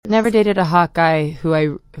Never dated a hot guy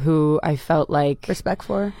who I felt like respect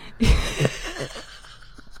for. Yeah.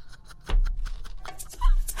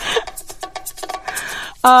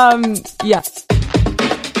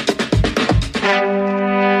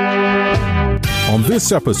 On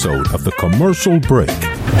this episode of The Commercial Break.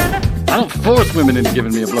 I don't force women into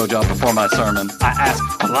giving me a blowjob before my sermon. I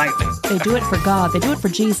ask politely. They do it for God. They do it for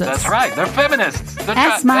Jesus. That's right. They're feminists.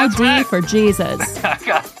 That's my D right. for Jesus.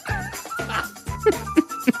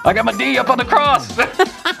 I got my D up on the cross.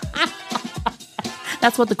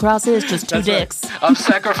 That's what the cross is, just two dicks. Right. I'm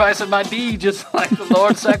sacrificing my D just like the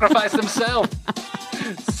Lord sacrificed himself.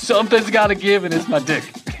 Something's got to give, and it's my dick.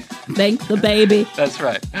 Thank the baby. That's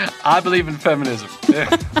right. I believe in feminism.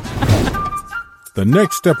 The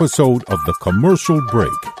next episode of The Commercial Break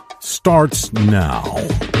starts now.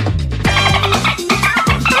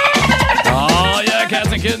 Oh, yeah, cats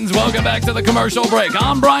and kittens, welcome back to The Commercial Break.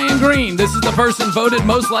 I'm Brian Green. This is the person voted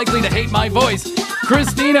most likely to hate my voice,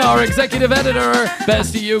 Christina, our executive editor.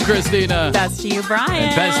 Best to you, Christina. Best to you, Brian.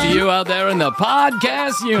 And best to you out there in the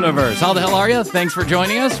podcast universe. How the hell are you? Thanks for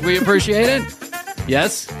joining us. We appreciate it.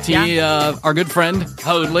 Yes, our good friend,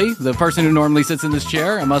 Hoadley, the person who normally sits in this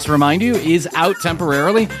chair, I must remind you, is out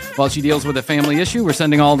temporarily while she deals with a family issue. We're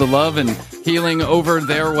sending all the love and healing over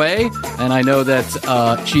their way, and I know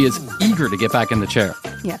that she is eager to get back in the chair.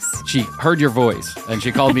 Yes. She heard your voice, and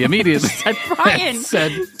she called me immediately. Said, Brian,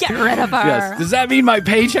 get rid of her. Yes. Does that mean my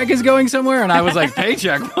paycheck is going somewhere? And I was like,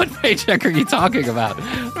 paycheck? What paycheck are you talking about?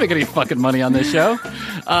 I don't make any fucking money on this show.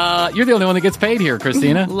 You're the only one that gets paid here,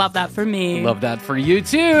 Christina. Love that for me. Love that for you,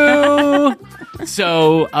 too.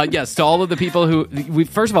 So, yes, to all of the people who...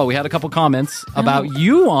 first of all, we had a couple comments about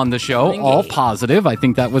you on the show, all positive. I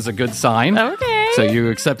think that was a good sign. Okay. So you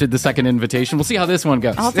accepted the second invitation. We'll see how this one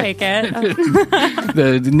goes. I'll take it.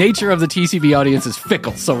 The nature of the TCB audience is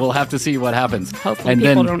fickle, so we'll have to see what happens. Hopefully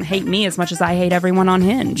people don't hate me as much as I hate everyone on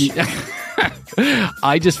Hinge.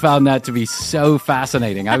 I just found that to be so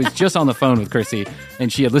fascinating. I was just on the phone with Chrissy,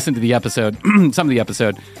 and she had listened to the episode, some of the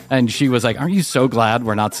episode, and she was like, aren't you so glad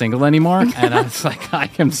we're not single anymore? And I was like, I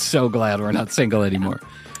am so glad we're not single anymore.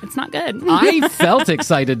 It's not good. I felt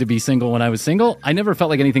excited to be single when I was single. I never felt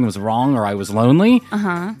like anything was wrong or I was lonely.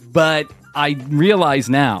 Uh-huh. But I realize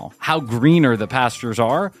now how greener the pastures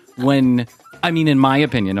are when, I mean, in my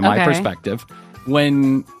opinion, in my perspective,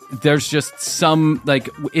 when there's just some, like,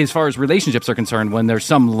 as far as relationships are concerned, when there's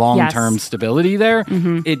some long-term stability there,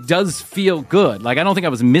 it does feel good. Like, I don't think I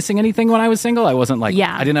was missing anything when I was single. I wasn't like,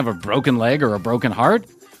 I didn't have a broken leg or a broken heart.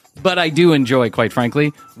 But I do enjoy, quite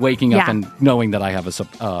frankly, waking up and knowing that I have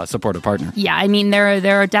a supportive partner. Yeah, I mean,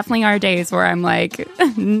 there definitely are days where I'm like,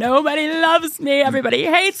 nobody loves me, everybody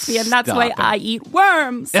hates me, and that's why I eat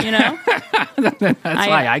worms, you know? That's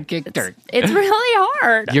why I kick dirt. It's really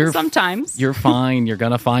hard sometimes. You're fine. You're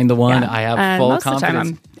going to find the one. I have full most confidence.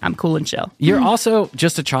 Of the time I'm cool and chill. You're also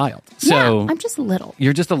just a child. So I'm just a little.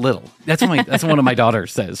 You're just a little. That's what one of my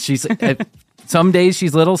daughters says. She's... some days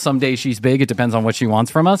she's little, some days she's big. It depends on what she wants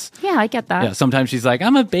from us. Yeah, I get that. Yeah, sometimes she's like,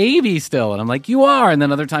 I'm a baby still. And I'm like, you are. And then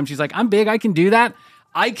other times she's like, I'm big. I can do that.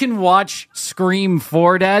 I can watch Scream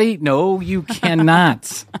 4, Daddy. No, you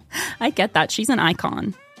cannot. I get that. She's an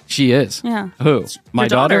icon. She is. Yeah. Who? My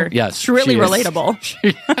daughter? Yes. It's really relatable.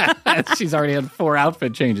 She's already had 4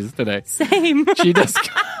 outfit changes today. Same. She does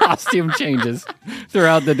costume changes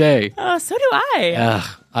throughout the day. Oh, so do I.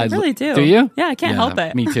 I really do. Do you? Yeah, I can't help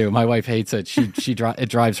it. Me too. My wife hates it. It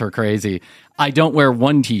drives her crazy. I don't wear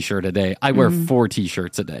one T-shirt a day. I wear 4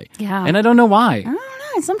 T-shirts a day. Yeah. And I don't know why. I don't know.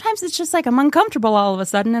 Sometimes it's just like I'm uncomfortable all of a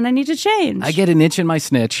sudden and I need to change. I get an itch in my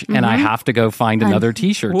snitch and I have to go find another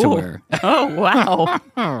T-shirt to wear. Oh, wow.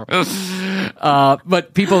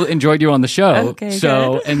 But people enjoyed you on the show. Okay,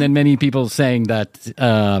 good. And then many people saying that,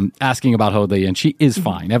 asking about Hoadley, and she is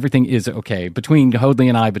fine. Everything is okay. Between Hoadley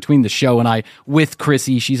and I, between the show and I, with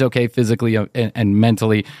Chrissy, she's okay physically and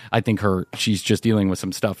mentally. I think she's just dealing with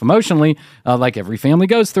some stuff emotionally, like every family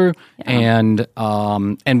goes through. Yeah.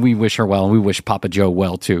 And we wish her well. We wish Papa Joe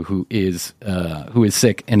well too, who is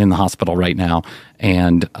sick and in the hospital right now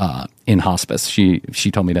and in hospice. She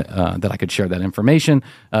told me that I could share that information.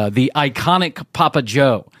 The iconic Papa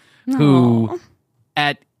Joe, who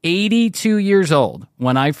at 82 years old,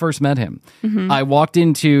 when I first met him, I walked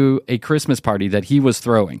into a Christmas party that he was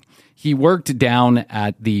throwing. He worked down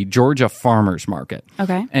at the Georgia Farmers Market.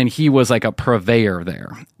 Okay. And he was like a purveyor there.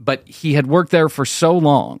 But he had worked there for so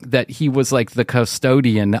long that he was like the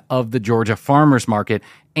custodian of the Georgia Farmers Market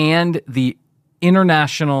and the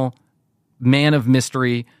international man of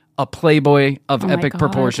mystery, a playboy of epic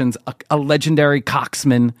proportions, a legendary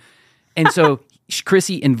coxman. And so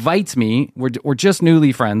Chrissy invites me. We're just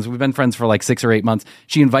newly friends. We've been friends for like 6 or 8 months.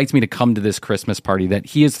 She invites me to come to this Christmas party that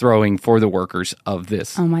he is throwing for the workers of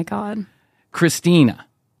this. Oh my God. Christina,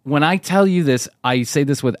 when I tell you this, I say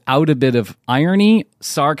this without a bit of irony,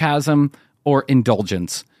 sarcasm, or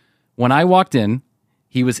indulgence. When I walked in,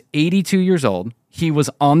 he was 82 years old. He was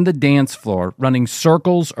on the dance floor running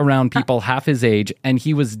circles around people half his age, and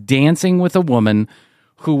he was dancing with a woman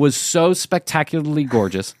who was so spectacularly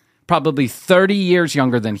gorgeous, probably 30 years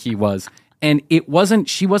younger than he was. And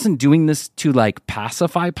she wasn't doing this to like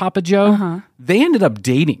pacify Papa Joe. They ended up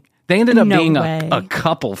dating. They ended up being a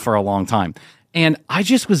couple for a long time. And I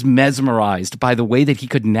just was mesmerized by the way that he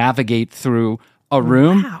could navigate through a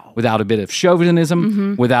room without a bit of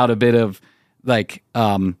chauvinism, without a bit of like,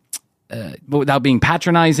 without being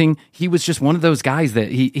patronizing. He was just one of those guys that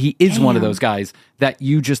he is one of those guys that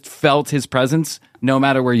you just felt his presence no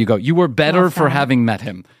matter where you go. You were better for having met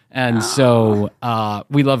him. And so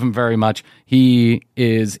we love him very much. He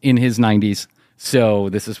is in his 90s. So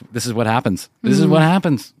this is what happens. This is what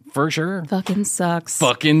happens for sure. Fucking sucks.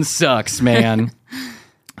 Fucking sucks, man.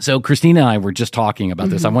 So Christina and I were just talking about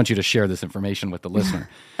this. I want you to share this information with the listener.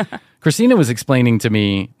 Christina was explaining to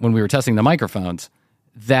me when we were testing the microphones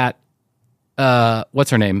that what's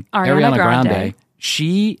her name? Ariana Grande.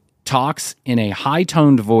 She talks in a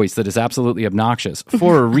high-toned voice that is absolutely obnoxious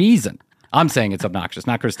for a reason. I'm saying it's obnoxious,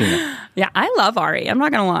 not Christina. Yeah, I love Ari. I'm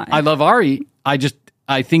not going to lie. I love Ari. I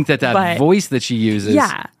think that voice that she uses.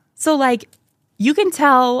 Yeah. So, like, you can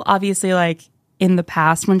tell, obviously, like, in the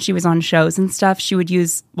past when she was on shows and stuff, she would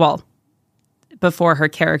use, well, before her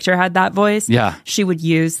character had that voice, she would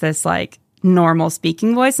use this, like, normal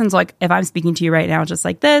speaking voice. And so, like, if I'm speaking to you right now just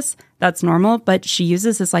like this, that's normal. But she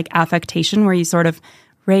uses this, like, affectation where you sort of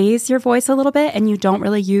raise your voice a little bit and you don't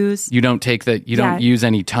really use... You don't use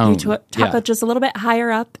any tone. You talk up just a little bit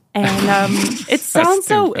higher up. And it sounds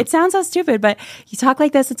so stupid, but you talk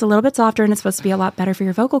like this, it's a little bit softer and it's supposed to be a lot better for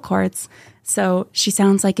your vocal cords. So she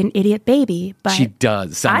sounds like an idiot baby, but she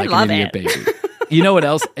does sound like an idiot baby. You know what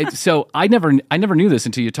else? So I never knew this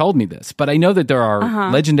until you told me this, but I know that there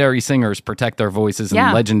are legendary singers protect their voices in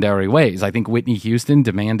legendary ways. I think Whitney Houston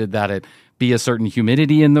demanded that it be a certain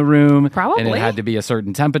humidity in the room. Probably. And it had to be a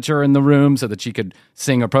certain temperature in the room so that she could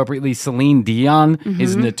sing appropriately. Celine Dion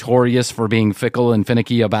is notorious for being fickle and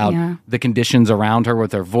finicky about the conditions around her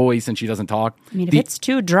with her voice, and she doesn't talk. I mean, if it's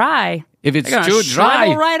too dry... If it's too dry,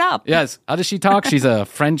 shrivel right up. Yes. How does she talk? She's a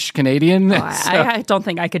French Canadian. I don't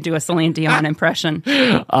think I could do a Celine Dion impression.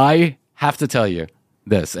 I have to tell you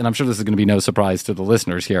this, and I'm sure this is going to be no surprise to the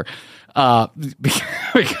listeners here,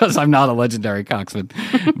 because I'm not a legendary coxswain.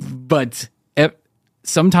 But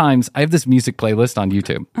sometimes I have this music playlist on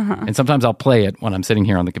YouTube, and sometimes I'll play it when I'm sitting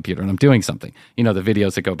here on the computer and I'm doing something. You know, the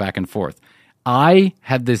videos that go back and forth. I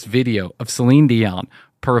had this video of Celine Dion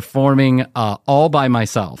performing all by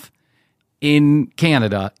myself in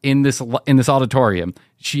Canada, in this auditorium.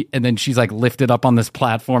 She's like lifted up on this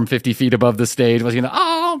platform 50 feet above the stage, was,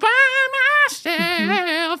 all by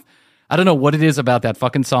myself. I don't know what it is about that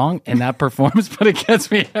fucking song and that performance, but it gets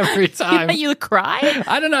me every time. You cry?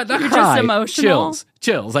 I don't know. Not You're cry. just emotional?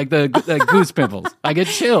 Chills, like the goose pimples. I get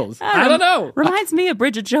chills. I don't know. Reminds me of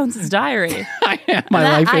Bridget Jones's Diary. My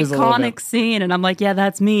life is that a little iconic scene, and I'm like, yeah,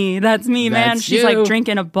 that's me. That's me, man. That's She's you. like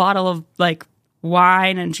drinking a bottle of like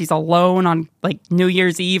wine, and she's alone on like New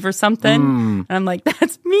Year's Eve or something. And I'm like,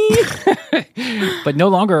 that's me. But no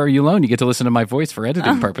longer are you alone. You get to listen to my voice for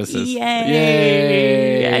editing purposes.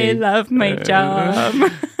 Yay! I love my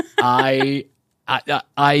job. I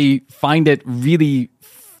find it really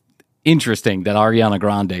interesting that Ariana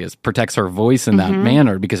Grande protects her voice in that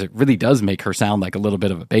manner, because it really does make her sound like a little bit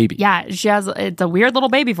of a baby. Yeah, it's a weird little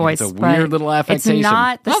baby voice. It's a weird little affectation. It's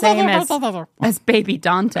not the same as Baby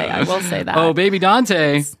Dante, I will say that. Oh, Baby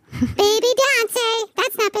Dante. Baby Dante.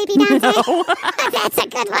 That's not Baby Dante. No. That's a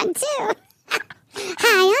good one, too.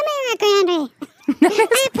 Hi, I'm Ariana Grande.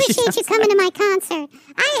 I appreciate you coming to my concert.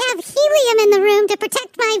 I have helium in the room to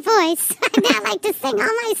protect my voice. I now like to sing all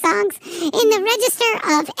my songs in the register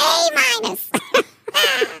of A-.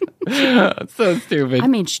 That's so stupid. I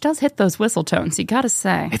mean, she does hit those whistle tones, you gotta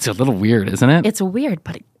say. It's a little weird, isn't it? It's weird,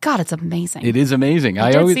 but God, it's amazing. It is amazing.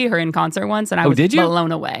 I did see her in concert once, and I was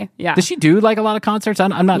blown away. Yeah. Did she do like a lot of concerts?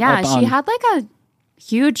 I'm not. Yeah, she had like a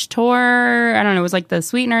huge tour. I don't know. It was like the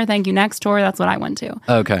Sweetener Thank You Next tour. That's what I went to.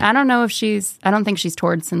 Okay. I don't know if I don't think she's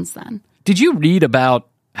toured since then. Did you read about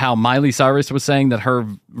how Miley Cyrus was saying that her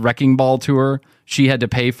Wrecking Ball tour she had to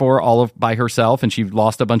pay for by herself, and she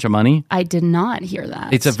lost a bunch of money? I did not hear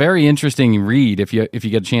that. It's a very interesting read if you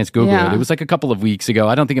get a chance. Google it. It was like a couple of weeks ago.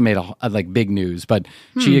 I don't think it made a like big news, but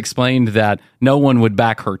she explained that no one would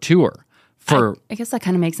back her tour I guess that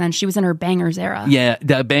kind of makes sense. She was in her Bangers era. Yeah,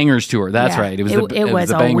 the Bangers tour. That's right. It was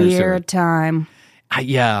the a Bangers weird tour. time.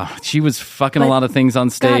 She was fucking a lot of things on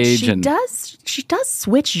stage. She does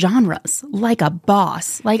switch genres like a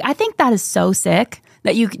boss. Like, I think that is so sick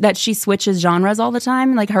that she switches genres all the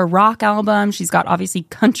time. Like her rock album, she's got obviously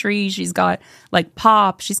country, she's got like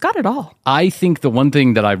pop, she's got it all. I think the one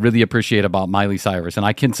thing that I really appreciate about Miley Cyrus, and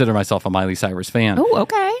I consider myself a Miley Cyrus fan. Oh,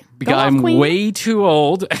 okay. Because I'm way too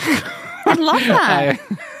old. I love that.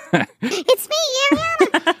 It's me,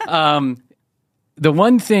 Ariana. The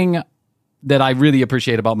one thing that I really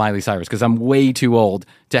appreciate about Miley Cyrus, because I'm way too old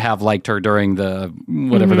to have liked her during the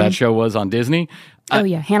whatever that show was on Disney.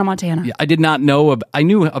 Hannah Montana. I did not know. I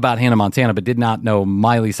knew about Hannah Montana, but did not know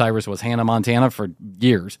Miley Cyrus was Hannah Montana for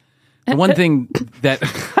years. The one thing that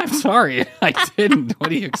I'm sorry, I didn't. What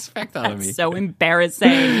do you expect out of me? So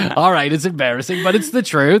embarrassing. All right, it's embarrassing, but it's the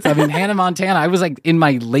truth. I mean, Hannah Montana. I was like in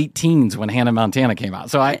my late teens when Hannah Montana came out,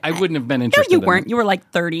 so I wouldn't have been interested. No, you weren't. You were like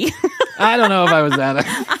 30. I don't know if I was that.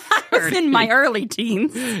 I was in my early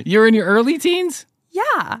teens. You're in your early teens? Yeah,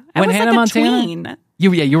 when I was Hannah like Montana. Tween.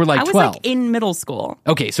 You were like 12. I was like in middle school.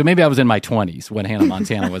 Okay, so maybe I was in my 20s when Hannah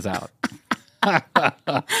Montana was out.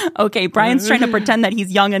 Okay, Brian's trying to pretend that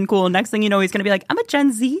he's young and cool. Next thing you know, he's going to be like, I'm a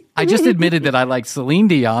Gen Z. I just admitted that I like Celine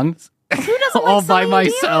Dion. Who doesn't all like by Celine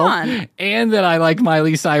myself, Dion? And that I like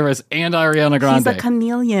Miley Cyrus and Ariana Grande. He's a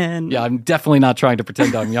chameleon. Yeah, I'm definitely not trying to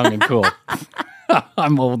pretend I'm young and cool.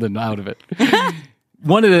 I'm old and out of it.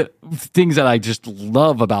 One of the things that I just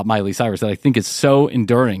love about Miley Cyrus that I think is so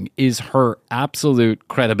enduring is her absolute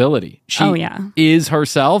credibility. She is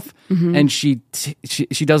herself, and she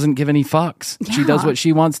doesn't give any fucks. Yeah. She does what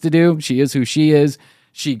she wants to do. She is who she is.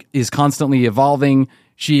 She is constantly evolving.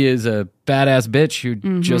 She is a badass bitch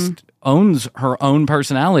who just owns her own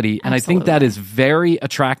personality, and I think that is very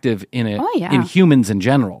attractive in in humans in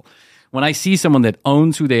general. When I see someone that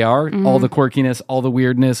owns who they are, all the quirkiness, all the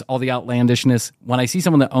weirdness, all the outlandishness, when I see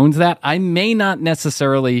someone that owns that, I may not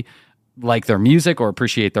necessarily like their music or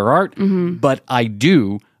appreciate their art, but I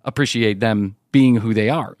do appreciate them being who they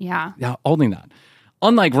are. Yeah. Holding that.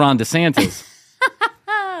 Unlike Ron DeSantis.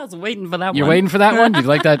 I was waiting for that one. You're waiting for that one? Did you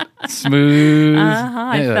like that smooth?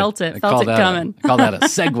 I felt it. Felt it coming. Call that a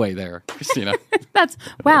segue there, Christina. That's,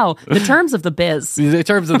 wow, the terms of the biz. The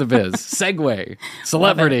terms of the biz. Segue,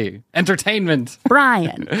 celebrity, entertainment.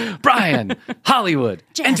 Brian, Hollywood,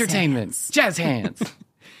 jazz entertainment, hands. Jazz hands.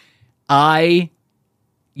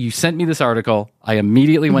 You sent me this article. I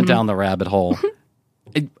immediately went down the rabbit hole.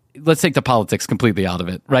 Let's take the politics completely out of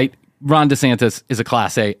it, right? Ron DeSantis is a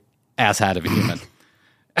class A asshat of a human.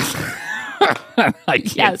 I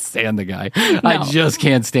can't stand the guy. No. I just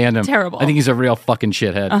can't stand him. Terrible. I think he's a real fucking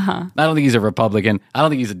shithead. I don't think he's a Republican. I don't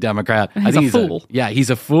think he's a Democrat. I think he's a fool. He's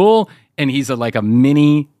a fool, and he's like a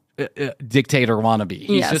mini dictator wannabe.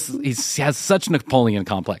 He has such a Napoleon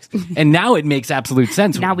complex. And now it makes absolute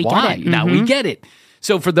sense. Now we get it. Now we get it.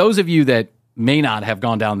 So for those of you that may not have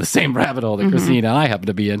gone down the same rabbit hole that Christina and I happen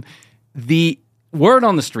to be in, the word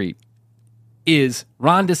on the street is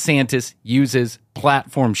Ron DeSantis uses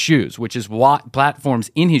platform shoes, which is what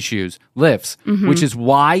platforms in his shoes, lifts, which is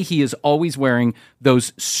why he is always wearing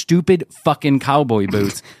those stupid fucking cowboy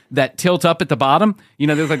boots that tilt up at the bottom. You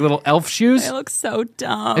know, they're like little elf shoes. They look so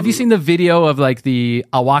dumb. Have you seen the video of like the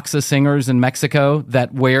Awaxa singers in Mexico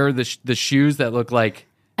that wear the shoes that look like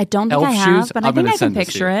I don't think elf I have, shoes? but I think I can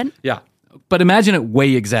picture it. Yeah. But imagine it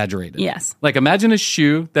way exaggerated. Yes. Like imagine a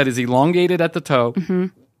shoe that is elongated at the toe,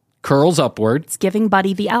 curls upward. It's giving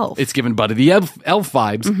Buddy the elf. It's giving Buddy the elf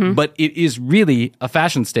vibes, but it is really a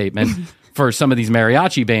fashion statement for some of these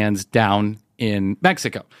mariachi bands down in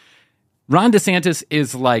Mexico. Ron DeSantis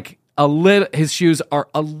is like his shoes are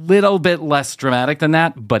a little bit less dramatic than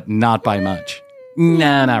that, but not by much.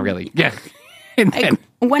 Nah, not really. Yeah.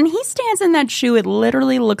 When he stands in that shoe, it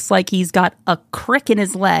literally looks like he's got a crick in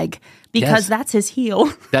his leg because that's his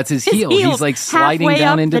heel. That's his heel. He's like sliding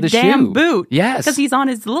down into the damn shoe. Boot. Yes. Because he's on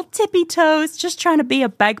his little tippy toes, just trying to be a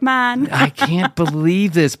big man. I can't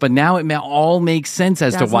believe this, but now it all makes sense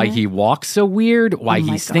as to why he walks so weird, why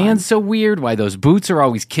he stands so weird, why those boots are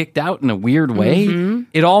always kicked out in a weird way.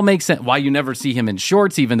 It all makes sense. Why you never see him in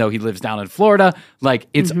shorts, even though he lives down in Florida. Like,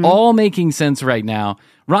 it's all making sense right now.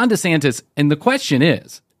 Ron DeSantis, and the question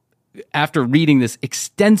is, after reading this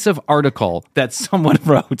extensive article that someone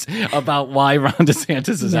wrote about why Ron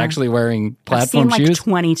DeSantis is actually wearing platform shoes. I've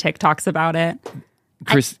seen like 20 TikToks about it.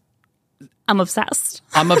 Chris, I'm obsessed.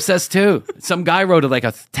 I'm obsessed too. Some guy wrote like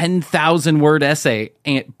a 10,000 word essay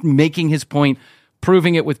and making his point,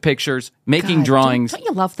 proving it with pictures, making drawings. Don't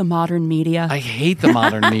you love the modern media? I hate the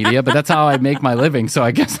modern media, but that's how I make my living. So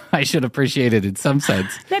I guess I should appreciate it in some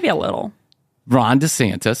sense. Maybe a little. Ron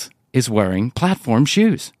DeSantis is wearing platform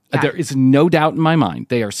shoes. Yeah. There is no doubt in my mind.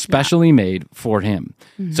 They are specially made for him.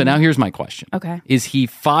 Mm-hmm. So now here's my question. Okay. Is he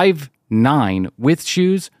 5'9" with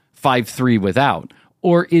shoes, 5'3" without?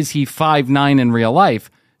 Or is he 5'9" in real life,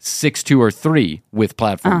 6'2" or 3" with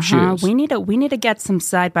platform shoes? We need to get some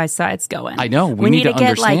side-by-sides going. I know. We need to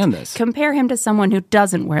understand this. Compare him to someone who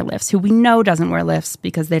doesn't wear lifts, who we know doesn't wear lifts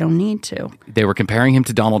because they don't need to. They were comparing him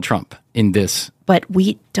to Donald Trump in this. But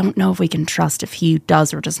we don't know if we can trust if he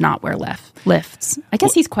does or does not wear lifts. I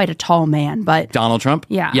guess he's quite a tall man, but... Donald Trump?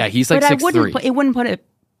 Yeah. Yeah, he's like 6'3".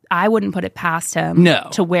 I wouldn't put it past him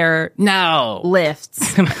to wear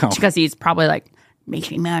lifts. Because he's probably like...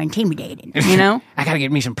 makes me more intimidating, you know? I gotta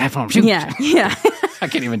get me some platform shoes. Yeah. I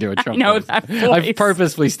can't even do a Trump voice. That voice. I've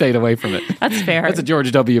purposely stayed away from it. That's fair. That's a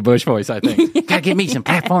George W. Bush voice, I think. Gotta get me some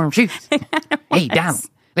platform shoes. Hey, Donald,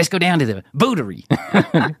 let's go down to the bootery.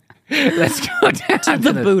 Let's go down to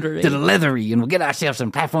the bootery. To the leathery, and we'll get ourselves some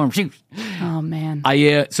platform shoes. Oh, man.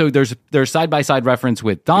 So there's side-by-side reference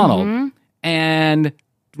with Donald, and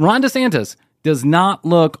Ron DeSantis does not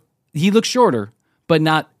look... He looks shorter, but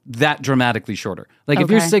not that dramatically shorter. Like if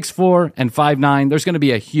you're 6'4" and 5'9", there's going to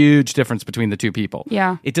be a huge difference between the two people.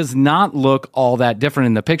 Yeah. It does not look all that different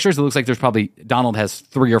in the pictures. It looks like there's probably Donald has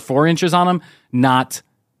 3 or 4 inches on him, not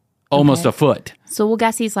almost a foot. So we'll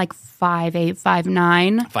guess he's like 5'8",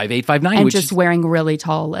 5'9". 5'8", 5'9". And just wearing really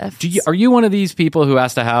tall lifts. Are you one of these people who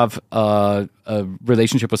has to have a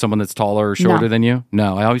relationship with someone that's taller or shorter than you?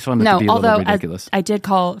 No, I always found it to be a little ridiculous. I did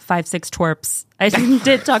call 5'6" twerps. I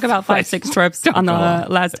did talk about 5'6" twerps on the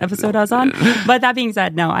last episode I was on. But that being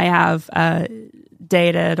said, no, I have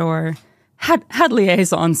dated or had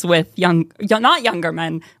liaisons with not younger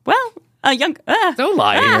men. Well, don't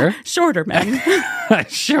lie here. Shorter men.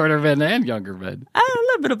 Shorter men and younger men. A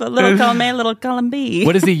little bit of a little column A, little column B.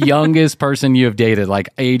 What is the youngest person you have dated? Like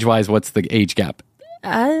age-wise, what's the age gap?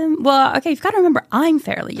 Well, okay, you've got to remember, I'm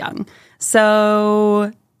fairly young.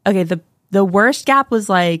 So, okay, the worst gap was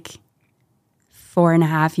like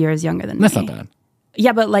 4.5 years younger than me. That's not bad.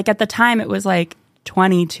 Yeah, but like at the time, it was like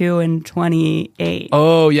 22 and 28.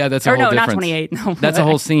 Oh, yeah, that's a whole difference. Not 28. No, that's a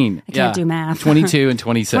whole scene. I can't do math. 22 and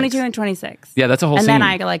 26. 22 and 26. Yeah, that's a whole scene. And then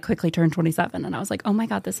I like quickly turned 27, and I was like, oh my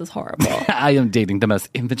God, this is horrible. I am dating the most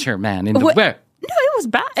immature man in the world. No, it was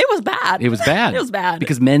bad. It was bad. It was bad. It was bad.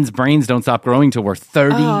 Because men's brains don't stop growing till we're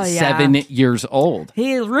 37 years old.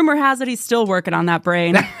 Rumor has it he's still working on that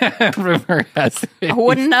brain. Rumor has it. I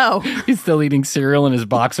wouldn't know. He's still eating cereal in his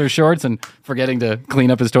boxer shorts and forgetting to clean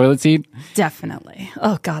up his toilet seat. Definitely.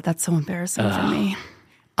 Oh, God, that's so embarrassing for me.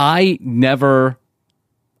 I never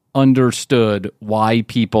understood why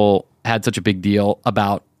people had such a big deal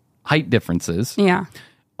about height differences. Yeah.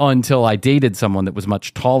 Until I dated someone that was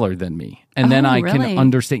much taller than me. And then I can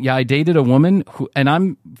understand. Yeah, I dated a woman and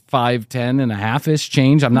I'm 5'10" and a half-ish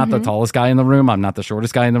change. I'm not the tallest guy in the room. I'm not the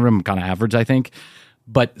shortest guy in the room. I'm kind of average, I think.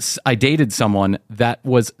 But I dated someone that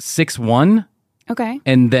was 6'1". Okay.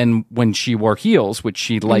 And then when she wore heels, which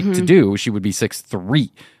she liked to do, she would be 6'3".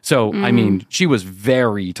 So, I mean, she was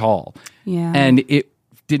very tall. Yeah. And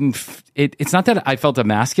it's not that I felt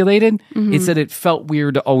emasculated. It's that it felt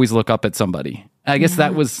weird to always look up at somebody. I guess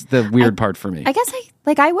that was the weird part for me. I guess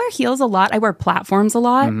I wear heels a lot. I wear platforms a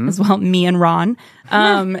lot as well. Me and Ron,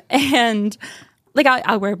 and like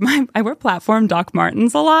I wear platform Doc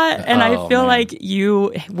Martens a lot, and I feel like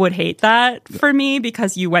you would hate that for me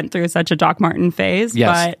because you went through such a Doc Marten phase.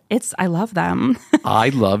 Yes. But I love them. I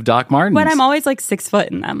love Doc Martens, but I'm always like 6 foot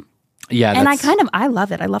in them. Yeah, and I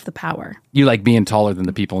love it. I love the power. You like being taller than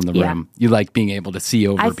the people in the room. You like being able to see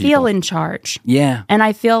over people. I feel in charge. Yeah, and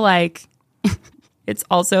I feel like. It's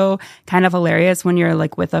also kind of hilarious when you're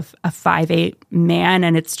like with a 5'8" man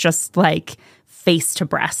and it's just like face to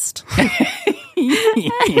breast. And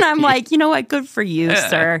I'm like, you know what? Good for you,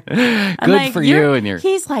 sir. Good for you. And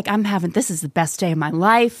he's like, this is the best day of my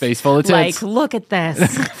life. Face full of tits. Like, look at this.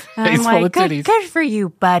 I'm like, good for you,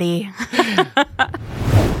 buddy.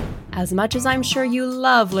 As much as I'm sure you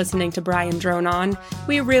love listening to Brian drone on,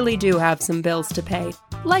 we really do have some bills to pay,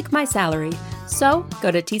 like my salary. So go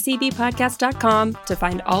to tcbpodcast.com to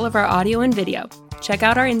find all of our audio and video. Check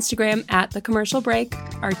out our Instagram at The Commercial Break,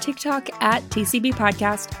 our TikTok at TCB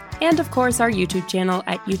Podcast, and of course our YouTube channel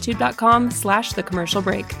at youtube.com/The Commercial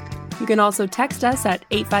Break. You can also text us at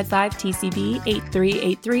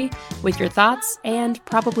 855-TCB-8383 with your thoughts and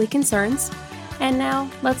probably concerns. And now,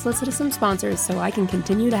 let's listen to some sponsors so I can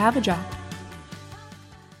continue to have a job.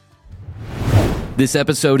 This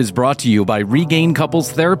episode is brought to you by Regain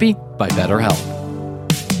Couples Therapy by BetterHelp.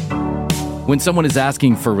 When someone is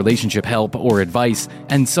asking for relationship help or advice,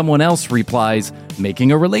 and someone else replies,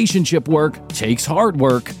 "Making a relationship work takes hard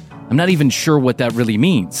work," I'm not even sure what that really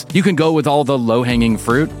means. You can go with all the low-hanging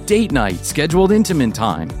fruit, date night, scheduled intimate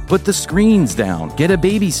time, put the screens down, get a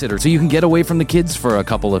babysitter so you can get away from the kids for a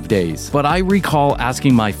couple of days. But I recall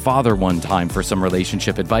asking my father one time for some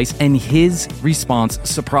relationship advice, and his response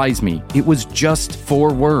surprised me. It was just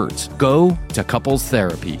 4 words: go to couples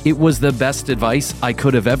therapy. It was the best advice I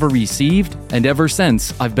could have ever received, and ever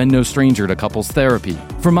since, I've been no stranger to couples therapy.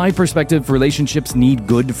 From my perspective, relationships need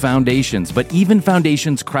good foundations, but even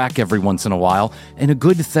foundations crack every once in a while, and a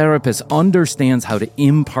good therapist understands how to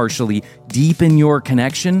impartially deepen your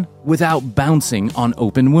connection without bouncing on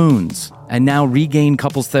open wounds. And now Regain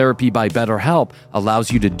Couples Therapy by BetterHelp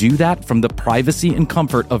allows you to do that from the privacy and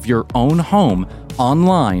comfort of your own home,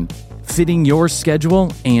 online, fitting your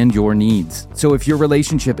schedule and your needs. So if your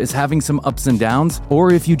relationship is having some ups and downs,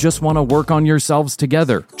 or if you just want to work on yourselves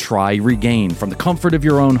together, try Regain from the comfort of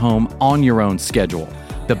your own home on your own schedule.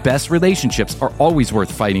 The best relationships are always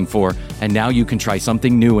worth fighting for, and now you can try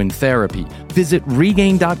something new in therapy. Visit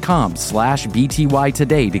regain.com/BTY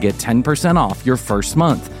today to get 10% off your first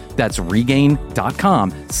month. That's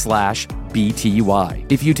regain.com/BTY.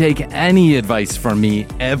 If you take any advice from me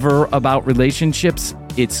ever about relationships,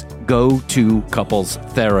 it's go to couples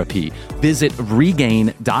therapy. Visit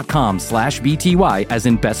regain.com/BTY as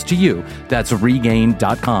in best to you. That's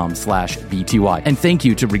regain.com/BTY. And thank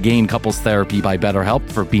you to Regain Couples Therapy by BetterHelp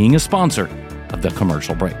for being a sponsor of the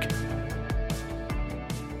Commercial Break.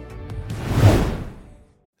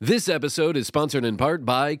 This episode is sponsored in part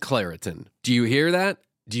by Claritin. Do you hear that?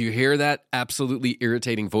 Do you hear that absolutely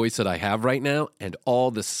irritating voice that I have right now and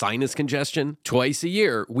all the sinus congestion? Twice a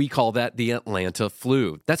year, we call that the Atlanta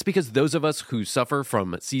flu. That's because those of us who suffer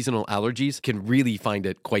from seasonal allergies can really find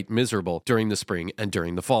it quite miserable during the spring and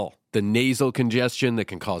during the fall. The nasal congestion that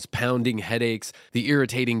can cause pounding headaches, the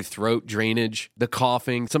irritating throat drainage, the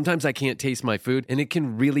coughing. Sometimes I can't taste my food, and it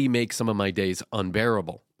can really make some of my days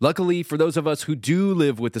unbearable. Luckily, for those of us who do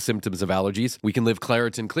live with the symptoms of allergies, we can live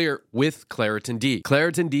Claritin Clear with Claritin D.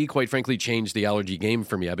 Claritin D, quite frankly, changed the allergy game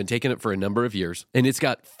for me. I've been taking it for a number of years, and it's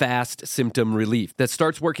got fast symptom relief that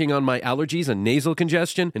starts working on my allergies and nasal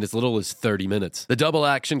congestion in as little as 30 minutes. The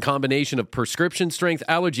double-action combination of prescription-strength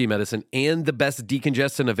allergy medicine and the best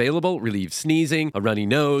decongestant available relieves sneezing, a runny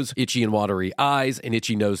nose, itchy and watery eyes, an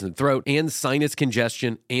itchy nose and throat, and sinus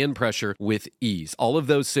congestion and pressure with ease. All of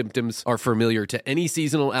those symptoms are familiar to any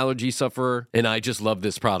seasonal allergy sufferer, and I just love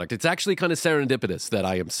this product. It's actually kind of serendipitous that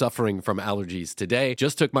I am suffering from allergies today.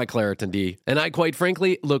 Just took my Claritin D, and I quite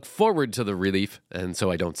frankly look forward to the relief, and so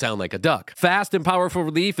I don't sound like a duck. Fast and powerful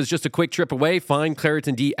relief is just a quick trip away. Find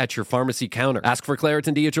Claritin D at your pharmacy counter. Ask for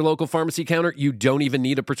Claritin D at your local pharmacy counter. You don't even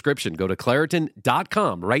need a prescription. Go to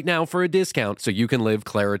Claritin.com right now for a discount so you can live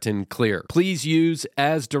Claritin Clear. Please use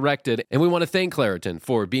as directed, and we want to thank Claritin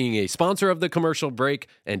for being a sponsor of the Commercial Break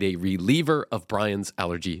and a reliever of Brian's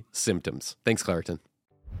allergy symptoms. Thanks, Claritin.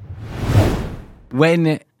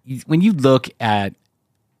 When you look at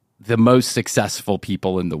the most successful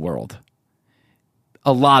people in the world,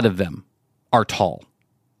 a lot of them are tall.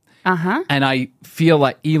 And I feel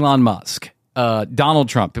like Elon Musk, Donald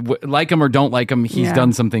Trump, like him or don't like him, he's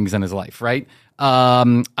done some things in his life, right?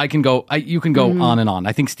 You can go on and on.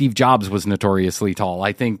 I think Steve Jobs was notoriously tall.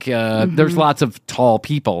 I think there's lots of tall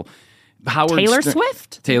people. Taylor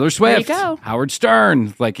Swift. There you go. Howard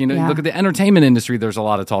Stern. Look at the entertainment industry. There's a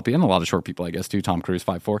lot of tall people and a lot of short people, I guess, too. Tom Cruise,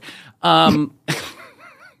 5'4".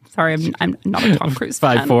 Sorry, I'm not a Tom Cruise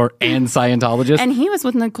fan. 5'4" and Scientologist. And he was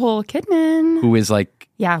with Nicole Kidman. Who is 5'10",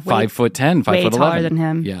 5'11". Way taller than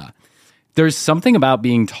him. Yeah. There's something about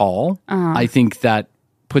being tall, I think, that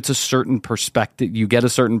puts a certain perspective. You get a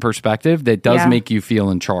certain perspective that does make you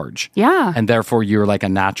feel in charge. Yeah. And therefore, you're like a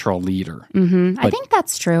natural leader. Mm-hmm. I think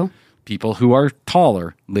that's true. People who are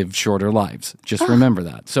taller live shorter lives. Just remember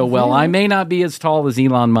that. So, while I may not be as tall as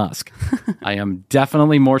Elon Musk, I am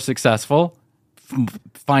definitely more successful,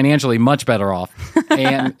 financially much better off.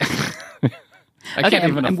 And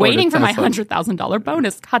I'm waiting for my $100,000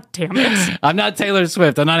 bonus. God damn it. I'm not Taylor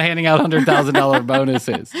Swift. I'm not handing out $100,000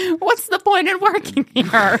 bonuses. What's the point in working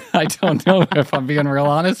here? I don't know. If I'm being real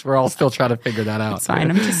honest, we're all still trying to figure that out. It's fine.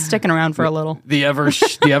 I'm just sticking around for a little. The ever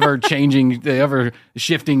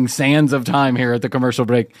shifting sands of time here at the Commercial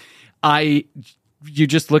Break. You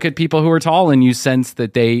just look at people who are tall and you sense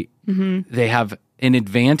that they have an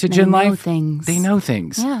advantage in life. They know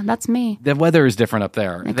things. Yeah, that's me. The weather is different up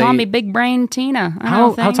there. They call me Big Brain Tina.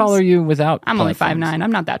 How tall are you without? I'm only 5'9".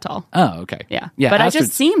 I'm not that tall. Oh, okay. Yeah. But I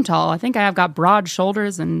just seem tall. I think I've got broad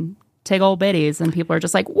shoulders and tig old bitties, and people are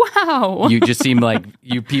just like, wow. You just seem like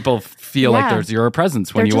people feel like you're a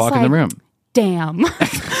presence when you walk in the room. Damn.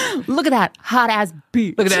 Look at that hot ass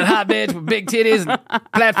bitch. Look at that hot bitch with big titties and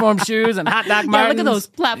platform shoes and hot Doc Martens. Yeah, look at those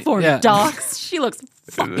platform docs. She looks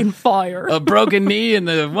fucking fire. A broken knee and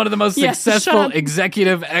one of the most successful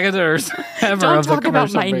executive editors ever Don't of the talk about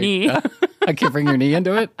commercial my break. knee. I can't bring your knee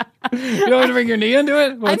into it. You don't want to bring your knee into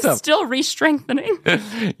it? What's I'm up? still re-strengthening.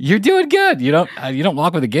 You're doing good. You don't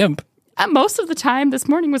walk with a gimp. Most of the time, this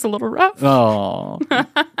morning was a little rough. Oh,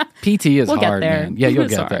 PT is We'll get hard, there. man. Yeah, you'll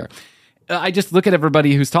It's get there. hard. I just look at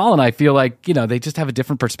everybody who's tall, and I feel like they just have a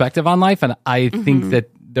different perspective on life, and I think that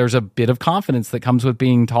there's a bit of confidence that comes with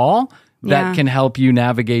being tall that can help you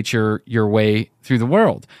navigate your way through the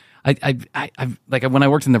world. I've like when I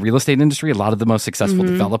worked in the real estate industry, a lot of the most successful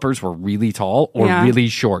developers were really tall or really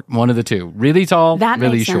short. One of the two. Really tall, That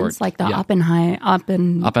really makes short. sense. Like the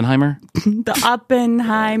Oppenheimer, the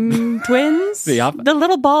Oppenheim twins, The the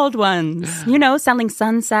little bald ones. Selling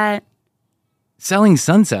Sunset. Selling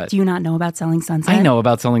Sunset. Do you not know about Selling Sunset? I know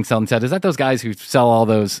about Selling Sunset. Is that those guys who sell all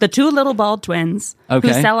those? The two little bald twins who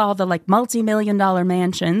sell all the like multi-million-dollar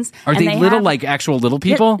mansions. Are they little, like actual little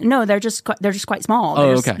people? Yeah, no, they're just quite small.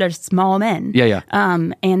 They're small men. Yeah.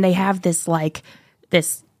 And they have this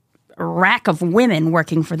rack of women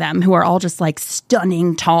working for them who are all just like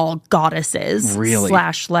stunning tall goddesses. Really?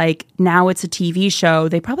 / like now it's a TV show.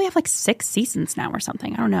 They probably have like 6 seasons now or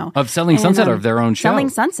something. I don't know. Of Selling Sunset or of their own show? Selling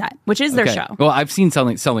Sunset, which is their show. Well, I've seen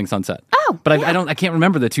Selling Sunset. Oh, but I can't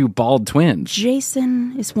remember the two bald twins.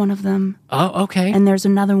 Jason is one of them. Oh, okay. And there's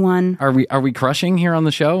another one. Are we crushing here on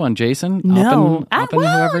the show on Jason? No. Oppen,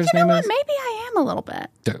 whoever his name is? Maybe I am a little bit.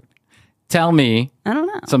 Dude, tell me. I don't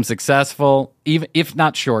know. Some successful, even if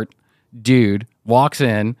not short, dude walks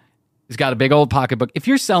in, he's got a big old pocketbook. If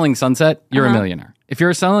you're Selling Sunset, you're a millionaire. If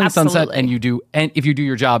you're selling Sunset and if you do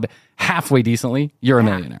your job halfway decently, you're a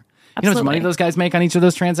millionaire. Absolutely. You know how much money those guys make on each of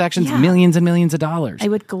those transactions? Yeah. Millions and millions of dollars. I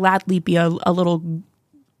would gladly be a little.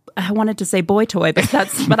 I wanted to say boy toy,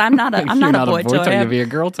 but I'm not a. I'm You're not a boy toy. You'd be a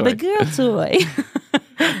girl toy. The girl toy.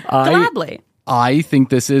 Gladly. I think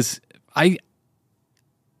this is.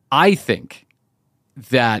 I think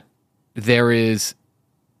that there is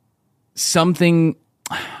something.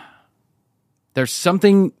 There's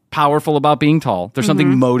something powerful about being tall. There's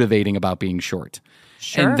something motivating about being short.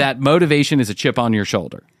 Sure. And that motivation is a chip on your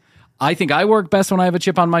shoulder. I think I work best when I have a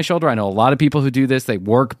chip on my shoulder. I know a lot of people who do this. They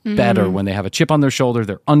work better when they have a chip on their shoulder.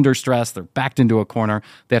 They're under stress. They're backed into a corner.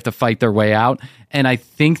 They have to fight their way out. And I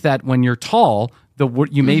think that when you're tall,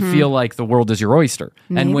 you may feel like the world is your oyster.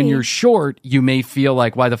 Maybe. And when you're short, you may feel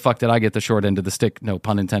like, why the fuck did I get the short end of the stick? No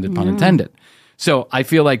pun intended, pun intended. So I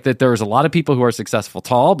feel like that there's a lot of people who are successful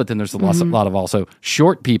tall, but then there's a lot of also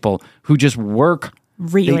short people who just work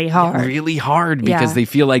really hard because they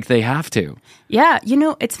feel like they have to. Yeah.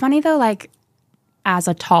 It's funny though, like as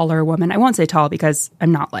a taller woman, I won't say tall because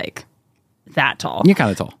I'm not like that tall. You're kind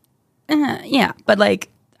of tall. Yeah. But like,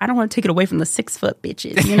 I don't want to take it away from the 6-foot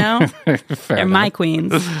bitches, you know? They're my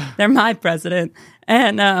queens. They're my president.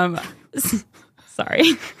 And,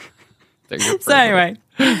 sorry. So anyway.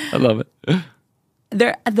 I love it.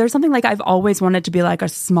 There's something like I've always wanted to be like a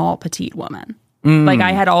small, petite woman. Like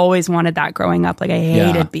I had always wanted that growing up. Like I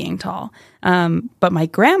hated being tall. But my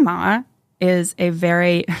grandma is a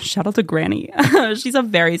very, shout out to Granny. She's a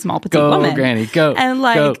very small, petite woman. Go, Granny, go. And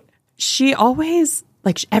like, go. She always,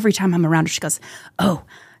 like every time I'm around her, she goes,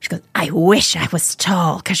 I wish I was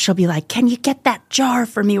tall. Because she'll be like, can you get that jar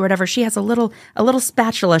for me or whatever. She has a little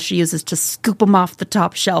spatula she uses to scoop them off the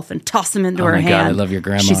top shelf and toss them into her hand. God, I love your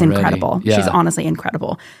grandma She's already. incredible. Yeah. She's honestly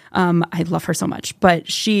incredible. I love her so much. But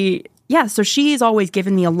so she's always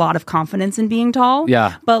given me a lot of confidence in being tall.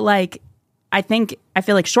 Yeah. But like, I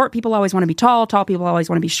feel like short people always want to be tall. Tall people always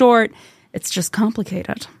want to be short. It's just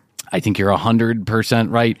complicated. I think you're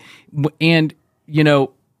 100% right. And,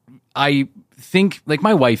 I think like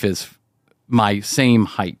my wife is my same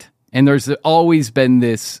height. And there's always been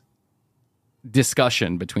this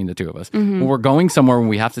discussion between the two of us. When we're going somewhere when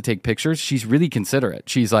we have to take pictures, she's really considerate.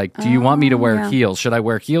 She's like, do you want me to wear heels? Should I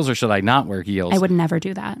wear heels or should I not wear heels? I would never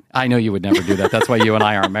do that. I know you would never do that. That's why you and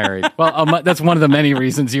I aren't married. Well, that's one of the many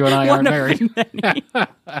reasons you and I aren't married.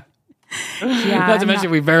 Not to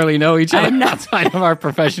mention we barely know each other outside of our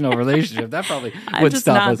professional relationship. That probably would just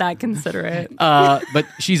stop not us. that considerate. But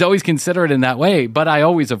she's always considerate in that way. But I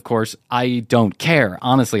always, of course, I don't care.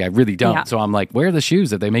 Honestly, I really don't. Yeah. So I'm like, wear the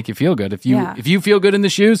shoes if they make you feel good. If you feel good in the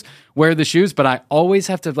shoes, wear the shoes. But I always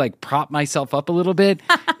have to like prop myself up a little bit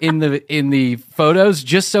in the photos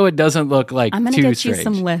just so it doesn't look like I'm gonna too get strange. you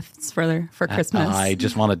some lifts for Christmas. I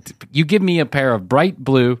just want to. You give me a pair of bright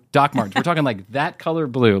blue Doc Martens. We're talking like that color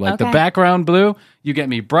blue, like the background blue. You get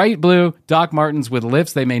me bright blue Doc Martens with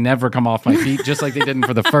lifts. They may never come off my feet, just like they didn't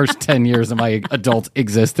for the first 10 years of my adult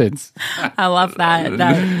existence. I love that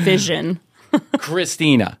vision.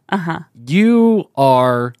 Christina, you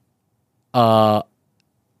are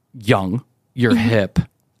young. You're hip.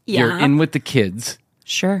 You're in with the kids.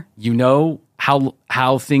 Sure. You know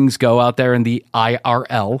how things go out there in the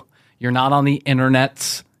IRL. You're not on the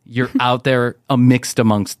internets. You're out there mixed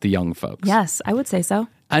amongst the young folks. Yes, I would say so.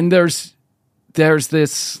 And there's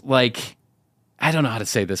this, like, I don't know how to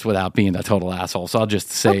say this without being a total asshole, so I'll just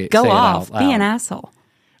say go say off. it out loud. Be an asshole.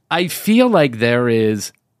 I feel like there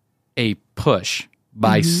is a push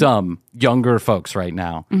by some younger folks right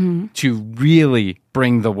now to really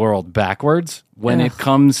bring the world backwards when it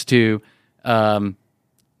comes to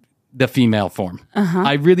the female form.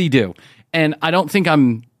 I really do. And I don't think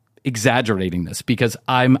I'm exaggerating this because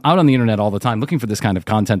I'm out on the internet all the time looking for this kind of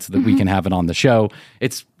content so that we can have it on the show.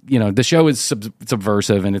 It's, the show is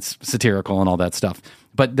subversive and it's satirical and all that stuff.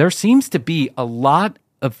 But there seems to be a lot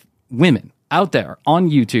of women out there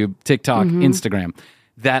on YouTube, TikTok, Instagram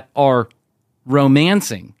that are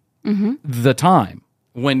romancing the time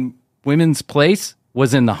when women's place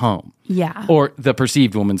was in the home. Yeah. Or the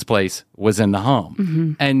perceived woman's place was in the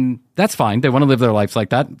home. And that's fine. They want to live their lives like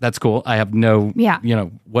that. That's cool. I have no,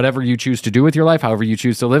 whatever you choose to do with your life, however you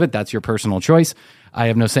choose to live it, that's your personal choice. I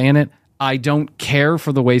have no say in it. I don't care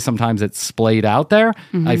for the way sometimes it's splayed out there.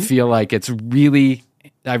 I feel like it's really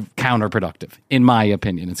counterproductive. In my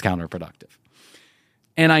opinion, it's counterproductive.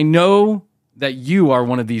 And I know that you are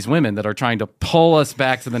one of these women that are trying to pull us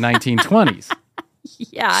back to the 1920s.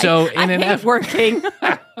 Yeah, so I hate working.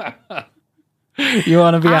 You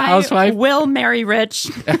want to be a housewife? I will marry rich.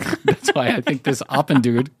 That's why I think this Oppen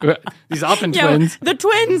dude, these Oppen twins. The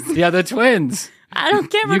twins. Yeah, the twins. I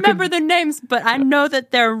can't remember their names, but I know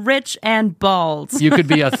that they're rich and bald. You could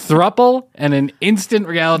be a throuple and an instant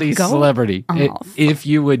reality celebrity if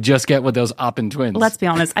you would just get with those Oppen twins. Let's be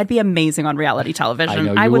honest. I'd be amazing on reality television. I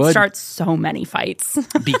know I you would would start so many fights.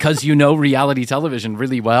 Because you know reality television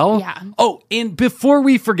really well. Yeah. Oh, and before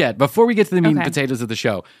we get to the meat and potatoes of the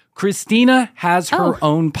show, Christina has her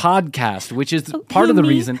own podcast, which is part of the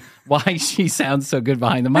reason why she sounds so good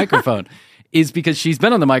behind the microphone, is because she's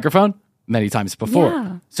been on the microphone many times before.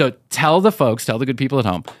 Yeah. So tell the good people at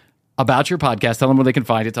home about your podcast. Tell them where they can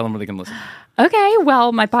find it. Tell them where they can listen. Okay,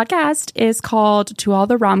 well, my podcast is called To All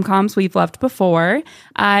the Rom-Coms We've Loved Before.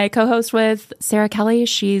 I co-host with Sarah Kelly.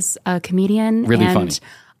 She's a comedian. Really and funny.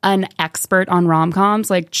 An expert on rom-coms.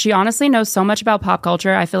 Like, she honestly knows so much about pop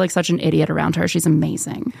culture. I feel like such an idiot around her. She's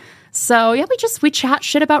amazing. So, yeah, we chat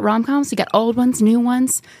shit about rom-coms. We got old ones, new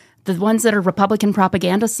ones. The ones that are Republican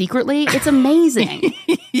propaganda secretly. It's amazing.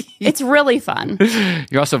 It's really fun.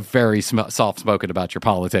 You're also very soft-spoken about your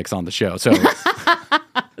politics on the show. So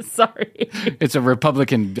sorry. It's a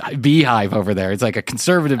Republican beehive over there. It's like a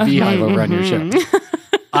conservative beehive over on your show.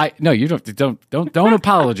 No, you don't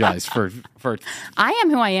apologize for. I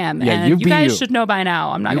am who I am. Yeah, and you guys should know by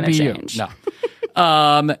now. I'm not going to change. No.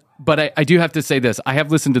 But I do have to say this. I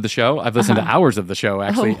have listened to the show. I've listened to hours of the show,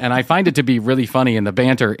 actually, and I find it to be really funny, and the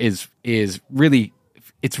banter is really,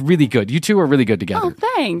 it's really good. You two are really good together. Oh,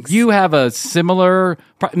 thanks. You have a similar,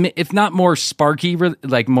 if not more sparky,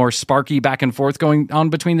 like more sparky back and forth going on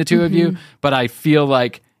between the two of you, but I feel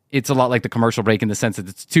like it's a lot like the commercial break in the sense that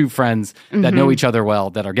it's two friends that know each other well,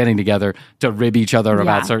 that are getting together to rib each other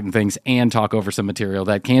about certain things and talk over some material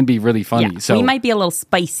that can be really funny. Yeah, so we might be a little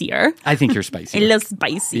spicier. I think you're spicy. A little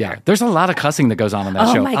spicier. Yeah. There's a lot of cussing that goes on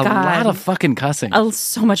that show. My God. A lot of fucking cussing. Oh,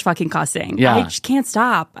 so much fucking cussing. Yeah. I just can't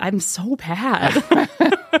stop. I'm so bad.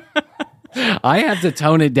 I have to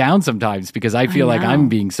tone it down sometimes because I feel like I'm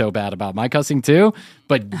being so bad about my cussing too.